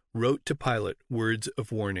once wrote to Pilate words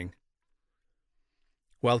of warning.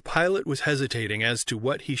 While Pilate was hesitating as to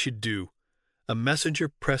what he should do, a messenger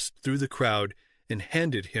pressed through the crowd and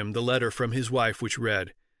handed him the letter from his wife, which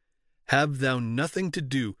read, "Have thou nothing to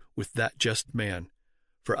do with that just man,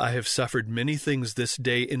 for I have suffered many things this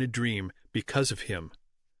day in a dream because of him."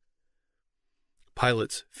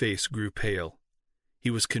 Pilate's face grew pale. He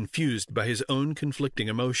was confused by his own conflicting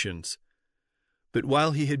emotions. But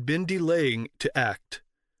while he had been delaying to act,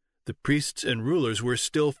 the priests and rulers were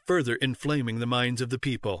still further inflaming the minds of the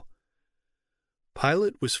people.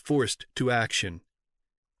 Pilate was forced to action.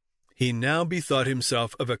 He now bethought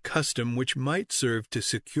himself of a custom which might serve to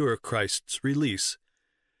secure Christ's release.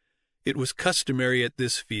 It was customary at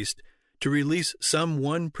this feast to release some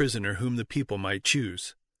one prisoner whom the people might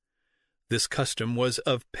choose. This custom was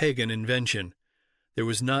of pagan invention. There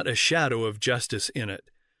was not a shadow of justice in it,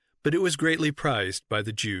 but it was greatly prized by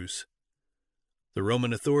the Jews. The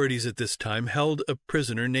Roman authorities at this time held a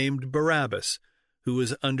prisoner named Barabbas, who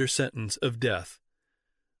was under sentence of death.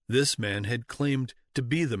 This man had claimed to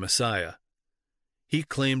be the Messiah. He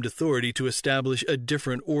claimed authority to establish a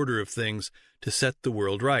different order of things to set the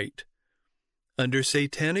world right. Under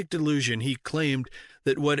satanic delusion, he claimed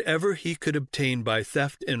that whatever he could obtain by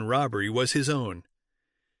theft and robbery was his own.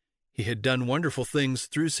 He had done wonderful things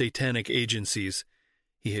through satanic agencies.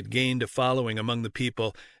 He had gained a following among the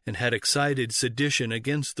people and had excited sedition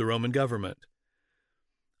against the Roman government.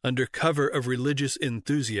 Under cover of religious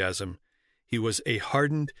enthusiasm, he was a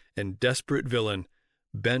hardened and desperate villain,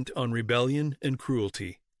 bent on rebellion and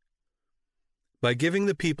cruelty. By giving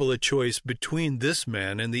the people a choice between this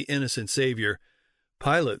man and the innocent Savior,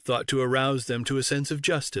 Pilate thought to arouse them to a sense of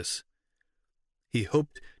justice. He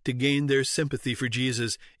hoped to gain their sympathy for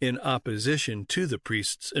Jesus in opposition to the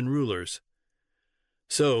priests and rulers.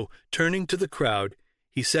 So, turning to the crowd,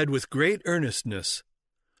 he said with great earnestness,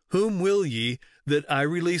 "Whom will ye that I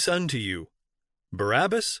release unto you,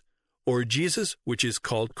 Barabbas, or Jesus, which is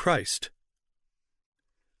called Christ?"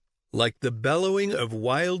 Like the bellowing of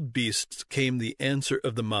wild beasts came the answer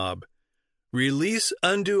of the mob, "Release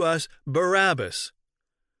unto us Barabbas."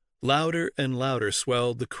 Louder and louder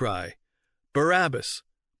swelled the cry, "Barabbas!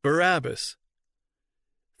 Barabbas!"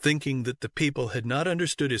 Thinking that the people had not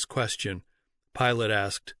understood his question, Pilate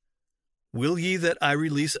asked, "Will ye that I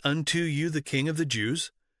release unto you the King of the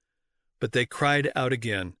Jews?" But they cried out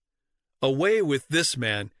again, "Away with this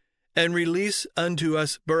man, and release unto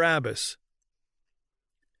us Barabbas."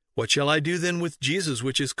 "What shall I do then with Jesus,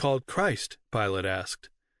 which is called Christ?" Pilate asked.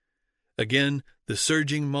 Again the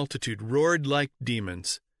surging multitude roared like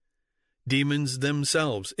demons. Demons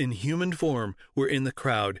themselves, in human form, were in the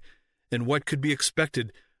crowd, and what could be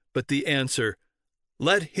expected but the answer,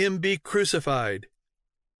 "Let him be crucified."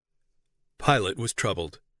 Pilate was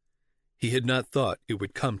troubled. He had not thought it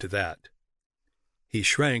would come to that. He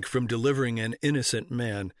shrank from delivering an innocent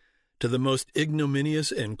man to the most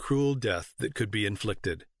ignominious and cruel death that could be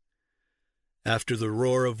inflicted. After the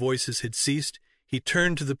roar of voices had ceased, he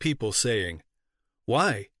turned to the people, saying,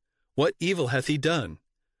 "Why? What evil hath he done?"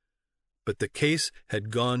 But the case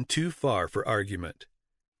had gone too far for argument.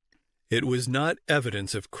 It was not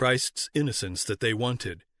evidence of Christ's innocence that they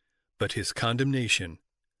wanted, but his condemnation.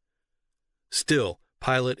 Still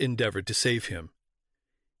Pilate endeavored to save him.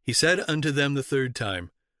 He said unto them the third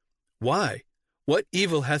time, "Why? What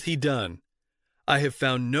evil hath he done? I have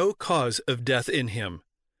found no cause of death in him.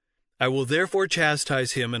 I will therefore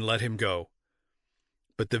chastise him and let him go."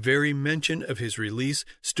 But the very mention of his release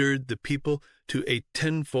stirred the people to a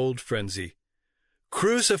tenfold frenzy.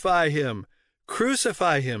 "Crucify him!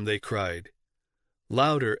 Crucify him!" they cried.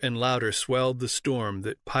 Louder and louder swelled the storm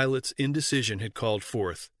that Pilate's indecision had called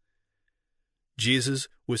forth. Jesus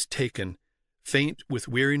was taken, faint with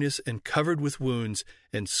weariness and covered with wounds,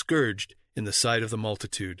 and scourged in the sight of the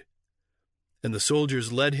multitude. And the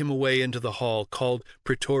soldiers led him away into the hall called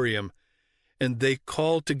Praetorium, and they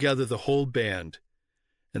called together the whole band.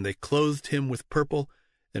 And they clothed him with purple,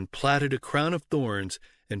 and plaited a crown of thorns,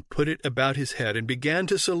 and put it about his head, and began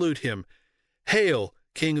to salute him, "Hail,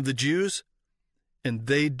 King of the Jews!" And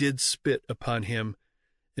they did spit upon him,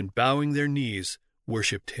 and bowing their knees,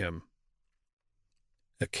 worshipped him.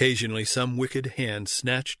 Occasionally some wicked hand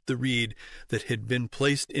snatched the reed that had been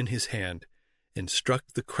placed in his hand, and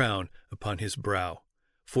struck the crown upon his brow,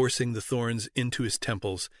 forcing the thorns into his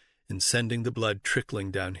temples, and sending the blood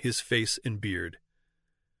trickling down his face and beard.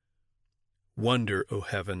 Wonder, O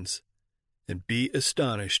heavens, and be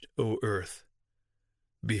astonished, O earth.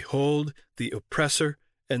 Behold the oppressor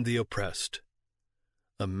and the oppressed.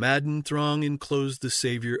 A maddened throng enclosed the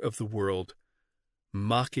Savior of the world.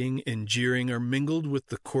 Mocking and jeering are mingled with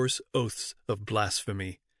the coarse oaths of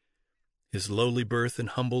blasphemy. His lowly birth and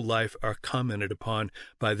humble life are commented upon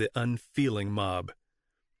by the unfeeling mob.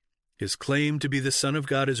 His claim to be the Son of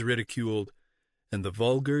God is ridiculed, and the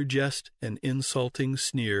vulgar jest and insulting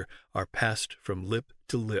sneer are passed from lip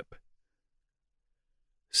to lip.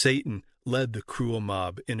 Satan led the cruel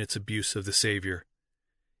mob in its abuse of the Savior.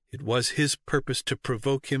 It was his purpose to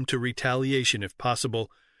provoke him to retaliation if possible,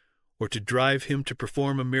 or to drive him to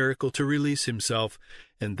perform a miracle to release himself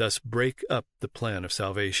and thus break up the plan of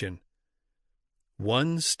salvation.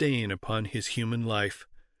 One stain upon his human life,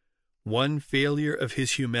 one failure of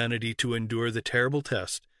his humanity to endure the terrible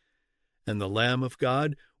test, and the Lamb of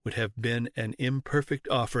God would have been an imperfect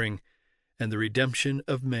offering, and the redemption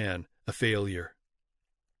of man a failure.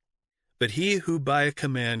 But he who by a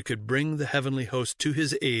command could bring the heavenly host to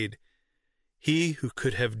his aid, he who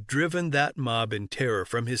could have driven that mob in terror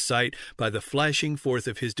from his sight by the flashing forth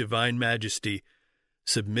of his divine majesty,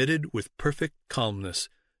 submitted with perfect calmness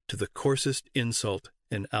to the coarsest insult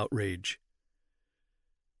and outrage.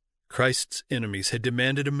 Christ's enemies had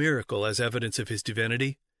demanded a miracle as evidence of his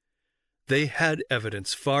divinity. They had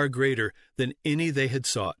evidence far greater than any they had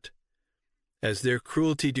sought. As their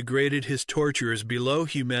cruelty degraded his torturers below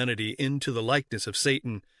humanity into the likeness of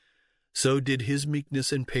Satan, so did his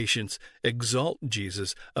meekness and patience exalt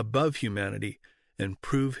Jesus above humanity and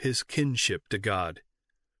prove his kinship to God.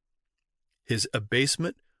 His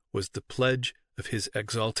abasement was the pledge of his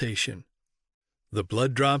exaltation. The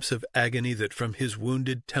blood drops of agony that from his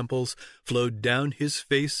wounded temples flowed down his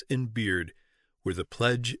face and beard were the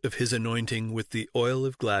pledge of his anointing with the oil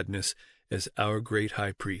of gladness as our great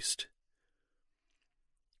high priest.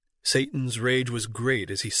 Satan's rage was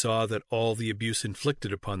great as he saw that all the abuse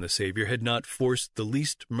inflicted upon the Savior had not forced the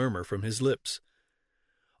least murmur from his lips.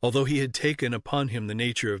 Although he had taken upon him the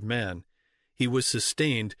nature of man, he was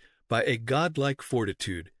sustained by a godlike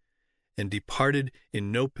fortitude, and departed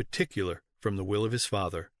in no particular from the will of his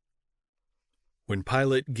Father. When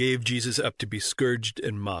Pilate gave Jesus up to be scourged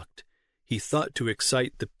and mocked, he thought to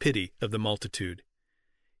excite the pity of the multitude.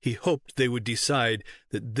 He hoped they would decide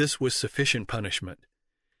that this was sufficient punishment.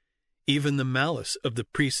 Even the malice of the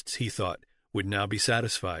priests, he thought, would now be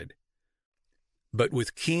satisfied. But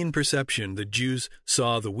with keen perception the Jews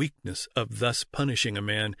saw the weakness of thus punishing a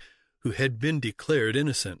man who had been declared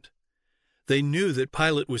innocent. They knew that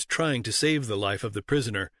Pilate was trying to save the life of the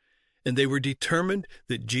prisoner, and they were determined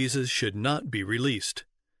that Jesus should not be released.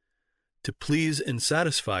 To please and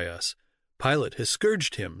satisfy us, Pilate has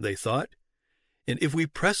scourged him, they thought, and if we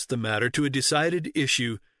press the matter to a decided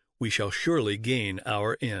issue, we shall surely gain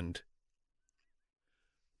our end.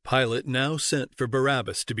 Pilate now sent for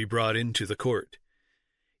Barabbas to be brought into the court.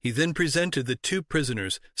 He then presented the two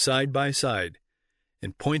prisoners side by side,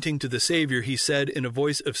 and pointing to the Savior, he said in a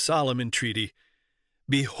voice of solemn entreaty,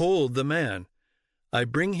 "Behold the man! I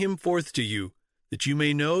bring him forth to you, that you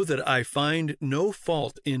may know that I find no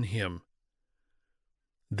fault in him."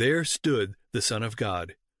 There stood the Son of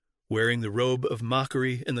God, wearing the robe of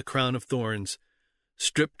mockery and the crown of thorns,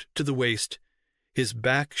 stripped to the waist. His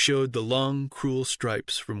back showed the long, cruel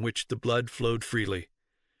stripes from which the blood flowed freely.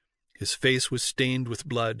 His face was stained with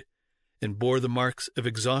blood, and bore the marks of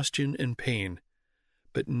exhaustion and pain,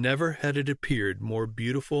 but never had it appeared more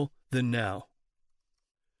beautiful than now.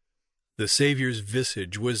 The Saviour's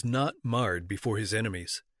visage was not marred before his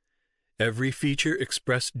enemies. Every feature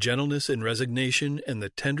expressed gentleness and resignation and the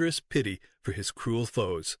tenderest pity for his cruel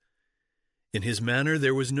foes. In his manner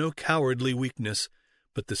there was no cowardly weakness,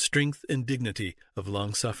 but the strength and dignity of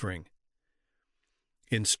long-suffering.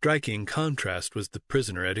 In striking contrast was the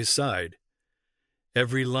prisoner at his side.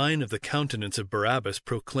 Every line of the countenance of Barabbas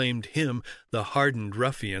proclaimed him the hardened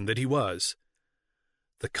ruffian that he was.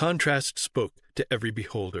 The contrast spoke to every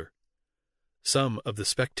beholder. Some of the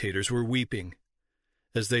spectators were weeping.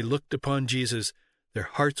 As they looked upon Jesus, their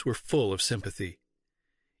hearts were full of sympathy.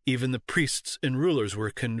 Even the priests and rulers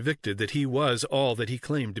were convicted that he was all that he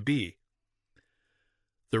claimed to be.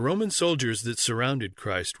 The Roman soldiers that surrounded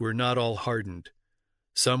Christ were not all hardened.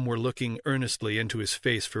 Some were looking earnestly into his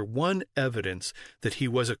face for one evidence that he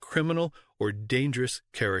was a criminal or dangerous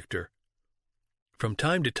character. From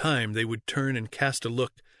time to time they would turn and cast a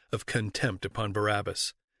look of contempt upon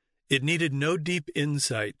Barabbas. It needed no deep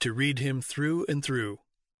insight to read him through and through.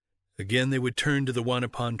 Again they would turn to the one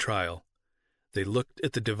upon trial. They looked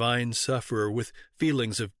at the divine sufferer with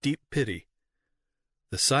feelings of deep pity.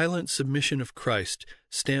 The silent submission of Christ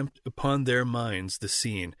stamped upon their minds the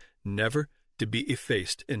scene, never to be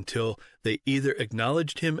effaced until they either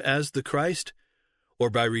acknowledged him as the Christ, or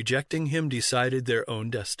by rejecting him decided their own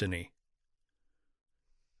destiny.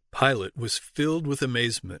 Pilate was filled with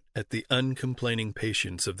amazement at the uncomplaining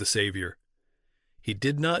patience of the Savior. He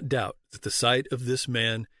did not doubt that the sight of this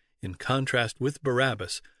man, in contrast with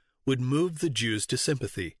Barabbas, would move the Jews to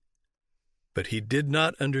sympathy. But he did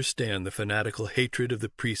not understand the fanatical hatred of the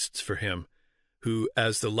priests for him, who,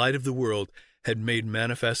 as the light of the world, had made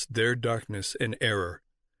manifest their darkness and error.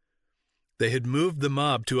 They had moved the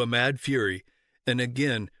mob to a mad fury, and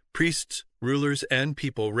again priests, rulers, and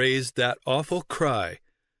people raised that awful cry,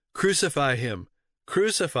 "Crucify him!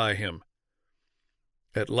 Crucify him!"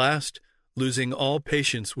 At last, losing all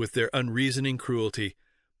patience with their unreasoning cruelty,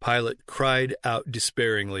 Pilate cried out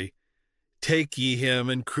despairingly, "Take ye him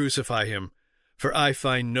and crucify him, for I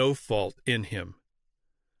find no fault in him."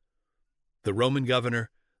 The Roman governor,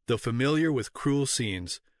 though familiar with cruel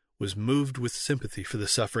scenes, was moved with sympathy for the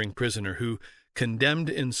suffering prisoner who, condemned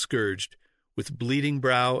and scourged, with bleeding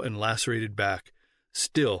brow and lacerated back,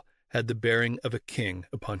 still had the bearing of a king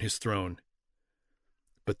upon his throne.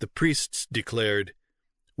 But the priests declared,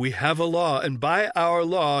 We have a law, and by our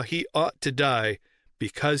law he ought to die,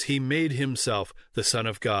 because he made himself the Son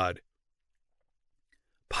of God."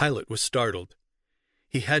 Pilate was startled.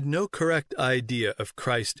 He had no correct idea of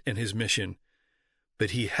Christ and his mission,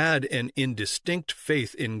 but he had an indistinct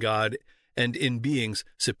faith in God and in beings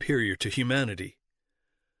superior to humanity.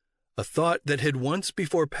 A thought that had once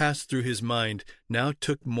before passed through his mind now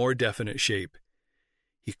took more definite shape.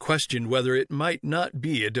 He questioned whether it might not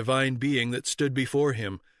be a divine being that stood before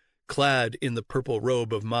him, clad in the purple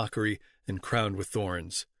robe of mockery and crowned with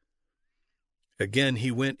thorns. Again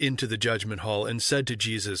he went into the judgment hall and said to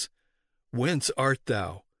Jesus, "Whence art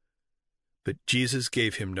thou?" But Jesus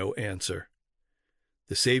gave him no answer.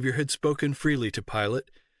 The Savior had spoken freely to Pilate,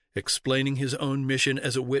 explaining his own mission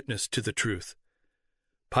as a witness to the truth.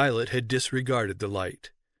 Pilate had disregarded the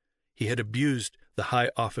light. He had abused the high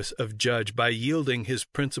office of judge by yielding his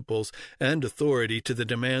principles and authority to the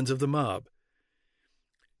demands of the mob.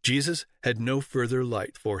 Jesus had no further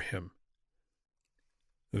light for him.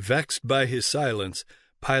 Vexed by his silence,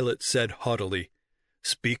 Pilate said haughtily,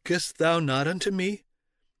 "Speakest thou not unto me?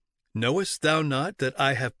 Knowest thou not that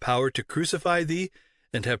I have power to crucify thee,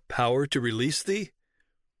 and have power to release thee?"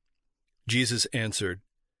 Jesus answered,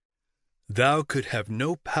 "Thou could have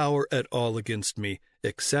no power at all against me,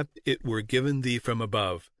 except it were given thee from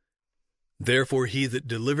above. Therefore he that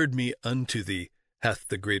delivered me unto thee hath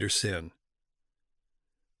the greater sin."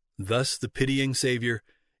 Thus the pitying Savior,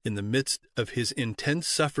 in the midst of his intense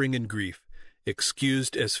suffering and grief,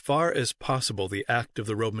 excused as far as possible the act of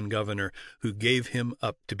the Roman governor who gave him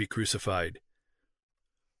up to be crucified.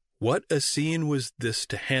 What a scene was this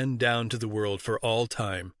to hand down to the world for all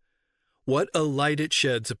time! What a light it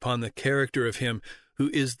sheds upon the character of him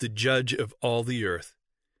who is the judge of all the earth.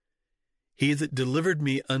 "He that delivered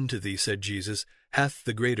me unto thee," said Jesus, "hath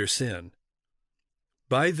the greater sin."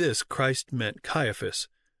 By this Christ meant Caiaphas,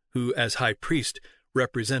 who as high priest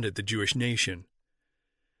represented the Jewish nation.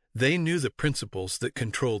 They knew the principles that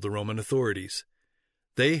controlled the Roman authorities.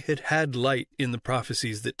 They had had light in the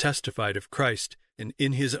prophecies that testified of Christ and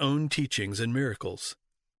in his own teachings and miracles.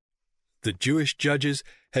 The Jewish judges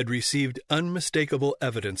had received unmistakable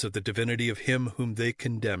evidence of the divinity of him whom they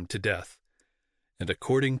condemned to death, and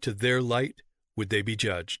according to their light would they be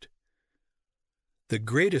judged. The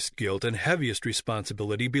greatest guilt and heaviest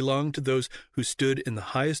responsibility belonged to those who stood in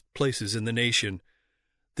the highest places in the nation,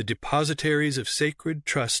 the depositaries of sacred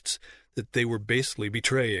trusts that they were basely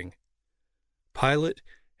betraying. Pilate,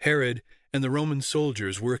 Herod, and the Roman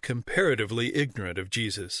soldiers were comparatively ignorant of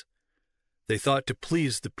Jesus. They thought to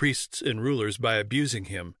please the priests and rulers by abusing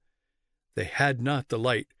him. They had not the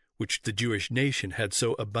light which the Jewish nation had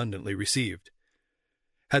so abundantly received.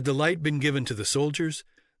 Had the light been given to the soldiers,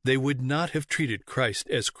 they would not have treated Christ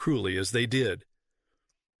as cruelly as they did.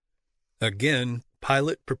 Again,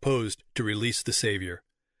 Pilate proposed to release the Savior.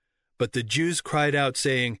 But the Jews cried out,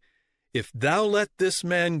 saying, "If thou let this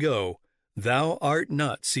man go, thou art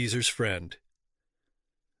not Caesar's friend."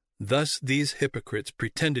 Thus these hypocrites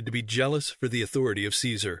pretended to be jealous for the authority of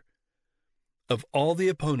Caesar. Of all the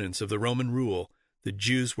opponents of the Roman rule, the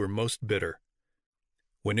Jews were most bitter.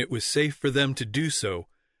 When it was safe for them to do so,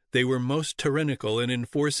 they were most tyrannical in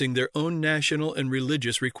enforcing their own national and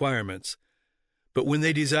religious requirements. But when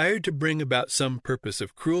they desired to bring about some purpose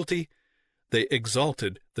of cruelty, they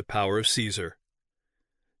exalted the power of Caesar.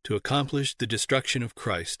 To accomplish the destruction of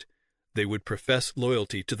Christ, they would profess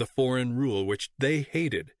loyalty to the foreign rule which they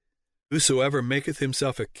hated. "Whosoever maketh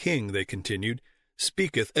himself a king," they continued,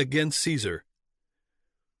 "speaketh against Caesar."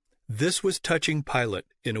 This was touching Pilate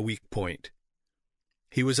in a weak point.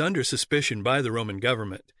 He was under suspicion by the Roman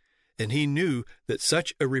government, and he knew that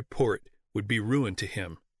such a report would be ruin to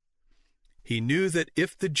him. He knew that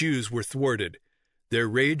if the Jews were thwarted, their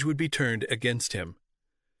rage would be turned against him.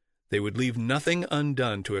 They would leave nothing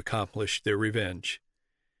undone to accomplish their revenge.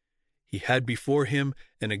 He had before him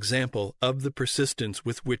an example of the persistence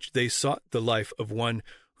with which they sought the life of one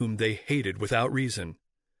whom they hated without reason.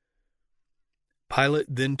 Pilate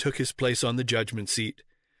then took his place on the judgment seat,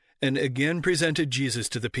 and again presented Jesus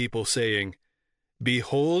to the people, saying,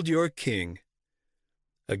 "Behold your king."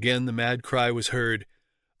 Again the mad cry was heard,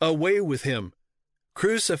 "Away with him!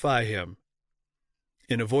 Crucify him!"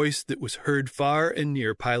 In a voice that was heard far and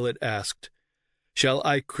near, Pilate asked, "Shall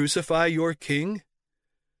I crucify your king?"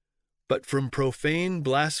 But from profane,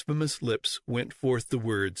 blasphemous lips went forth the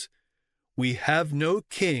words, "We have no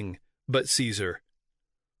king but Caesar."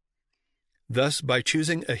 Thus, by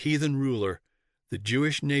choosing a heathen ruler, the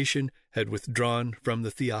Jewish nation had withdrawn from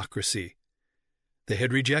the theocracy. They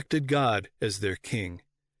had rejected God as their king.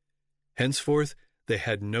 Henceforth they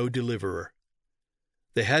had no deliverer.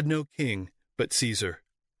 They had no king but Caesar.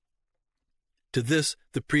 To this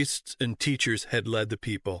the priests and teachers had led the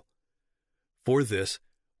people. For this,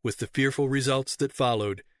 with the fearful results that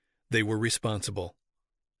followed, they were responsible.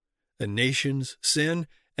 A nation's sin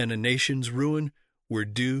and a nation's ruin were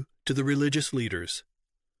due to the religious leaders.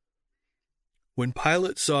 When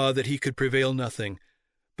Pilate saw that he could prevail nothing,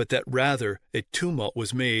 but that rather a tumult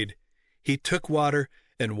was made, he took water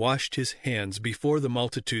and washed his hands before the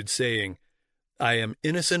multitude, saying, I am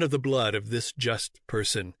innocent of the blood of this just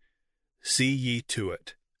person. See ye to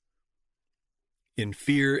it. In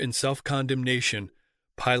fear and self-condemnation,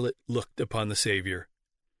 Pilate looked upon the Savior.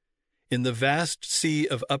 In the vast sea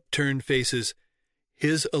of upturned faces,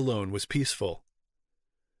 his alone was peaceful.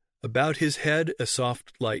 About his head a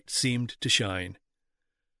soft light seemed to shine.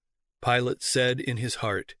 Pilate said in his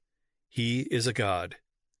heart, He is a god.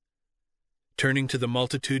 Turning to the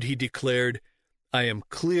multitude, he declared, I am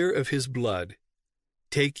clear of his blood.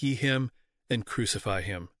 Take ye him and crucify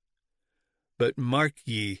him. But mark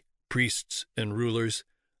ye, priests and rulers,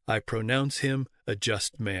 I pronounce him a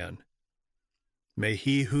just man. May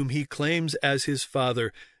he whom he claims as his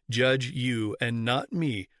Father judge you and not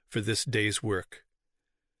me for this day's work.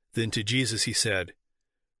 Then to Jesus he said,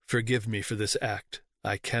 Forgive me for this act.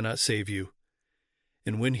 I cannot save you.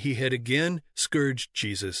 And when he had again scourged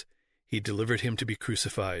Jesus, he delivered him to be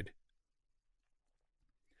crucified.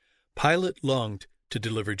 Pilate longed to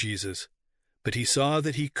deliver Jesus, but he saw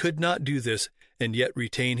that he could not do this and yet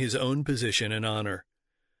retain his own position and honor.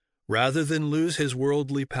 Rather than lose his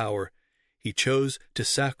worldly power, he chose to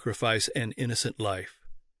sacrifice an innocent life.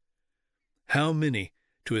 How many,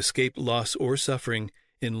 to escape loss or suffering,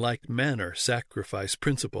 in like manner sacrifice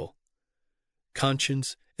principle?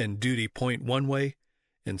 Conscience and duty point one way,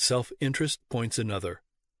 and self-interest points another.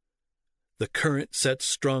 The current sets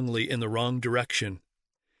strongly in the wrong direction,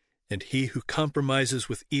 and he who compromises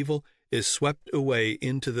with evil is swept away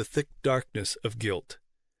into the thick darkness of guilt.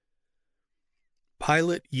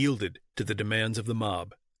 Pilate yielded to the demands of the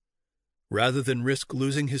mob. Rather than risk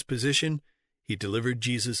losing his position, he delivered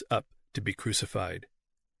Jesus up to be crucified.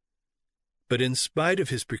 But in spite of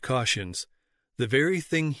his precautions, the very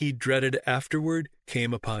thing he dreaded afterward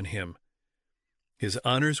came upon him. His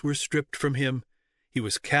honors were stripped from him, he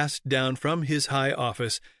was cast down from his high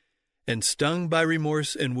office, and stung by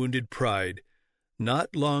remorse and wounded pride,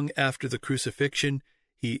 not long after the crucifixion,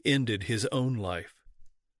 he ended his own life.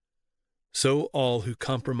 So all who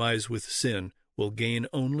compromise with sin will gain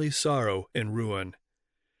only sorrow and ruin.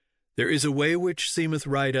 There is a way which seemeth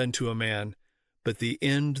right unto a man, but the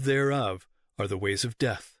end thereof are the ways of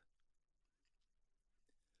death.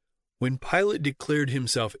 When Pilate declared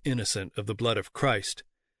himself innocent of the blood of Christ,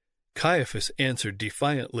 Caiaphas answered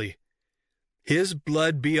defiantly, His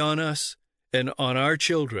blood be on us and on our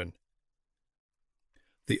children.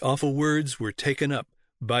 The awful words were taken up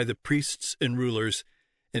by the priests and rulers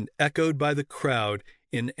and echoed by the crowd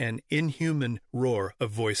in an inhuman roar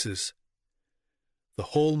of voices. The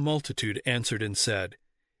whole multitude answered and said,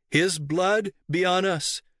 His blood be on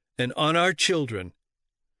us and on our children.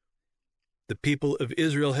 The people of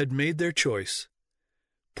Israel had made their choice.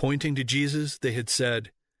 Pointing to Jesus, they had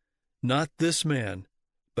said, Not this man,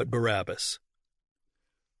 but Barabbas.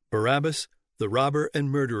 Barabbas, the robber and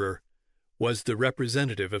murderer, was the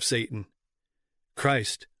representative of Satan.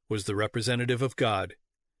 Christ was the representative of God.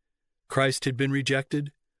 Christ had been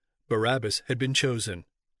rejected, Barabbas had been chosen.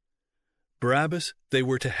 Barabbas they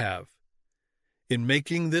were to have. In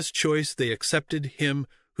making this choice, they accepted him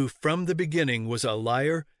who from the beginning was a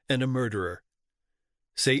liar and a murderer.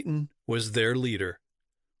 Satan was their leader.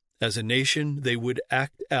 As a nation, they would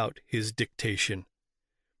act out his dictation.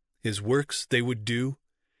 His works they would do,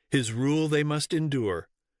 his rule they must endure.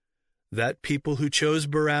 That people who chose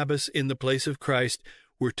Barabbas in the place of Christ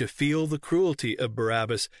were to feel the cruelty of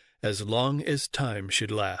Barabbas as long as time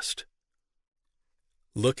should last.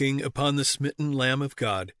 Looking upon the smitten Lamb of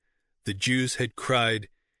God, the Jews had cried,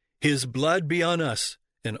 His blood be on us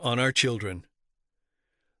and on our children.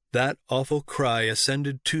 That awful cry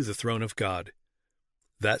ascended to the throne of God.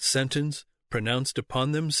 That sentence, pronounced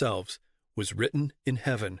upon themselves, was written in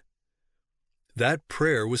heaven. That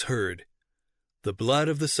prayer was heard. The blood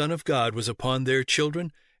of the Son of God was upon their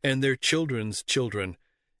children and their children's children,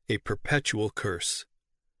 a perpetual curse.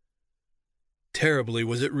 Terribly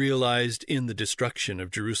was it realized in the destruction of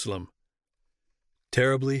Jerusalem.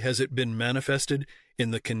 Terribly has it been manifested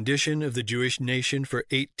in the condition of the Jewish nation for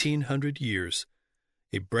 1,800 years,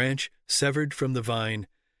 a branch severed from the vine,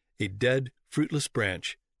 a dead, fruitless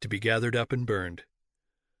branch to be gathered up and burned.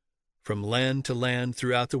 From land to land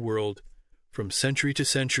throughout the world, from century to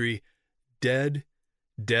century, dead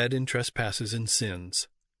in trespasses and sins.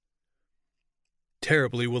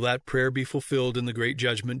 Terribly will that prayer be fulfilled in the great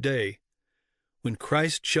judgment day, when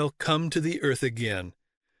Christ shall come to the earth again.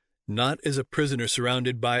 Not as a prisoner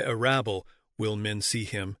surrounded by a rabble will men see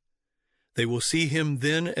him. They will see him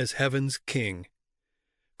then as heaven's king.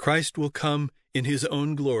 Christ will come in his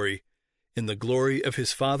own glory, in the glory of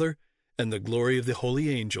his Father and the glory of the holy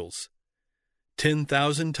angels.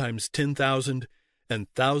 10,000 times 10,000 and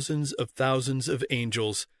thousands of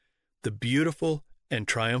angels, the beautiful and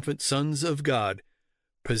triumphant sons of God,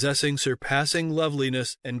 possessing surpassing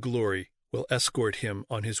loveliness and glory, will escort him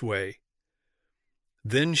on his way.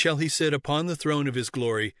 Then shall he sit upon the throne of his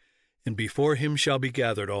glory, and before him shall be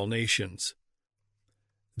gathered all nations.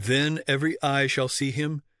 Then every eye shall see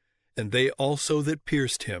him, and they also that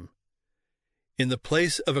pierced him. In the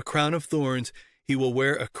place of a crown of thorns he will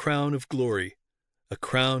wear a crown of glory, a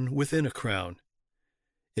crown within a crown.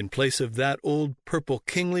 In place of that old purple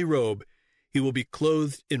kingly robe, he will be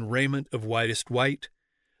clothed in raiment of whitest white,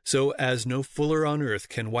 so as no fuller on earth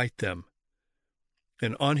can white them.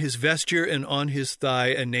 And on his vesture and on his thigh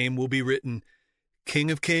a name will be written, King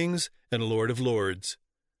of Kings and Lord of Lords.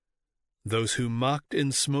 Those who mocked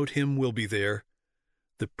and smote him will be there.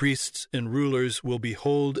 The priests and rulers will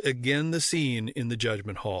behold again the scene in the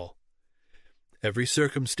judgment hall. Every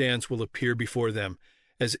circumstance will appear before them,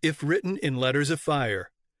 as if written in letters of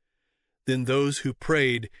fire. Then those who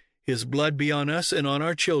prayed, His blood be on us and on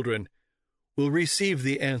our children, will receive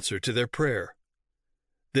the answer to their prayer.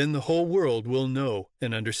 Then the whole world will know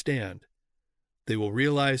and understand. They will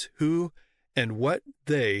realize who and what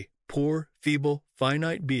they, poor, feeble,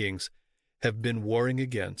 finite beings, have been warring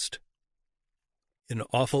against. In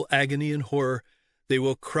awful agony and horror, they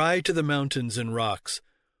will cry to the mountains and rocks,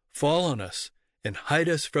 Fall on us, and hide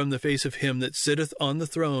us from the face of him that sitteth on the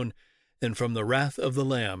throne, and from the wrath of the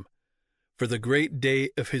Lamb. For the great day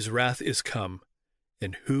of his wrath is come,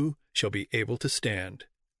 and who shall be able to stand?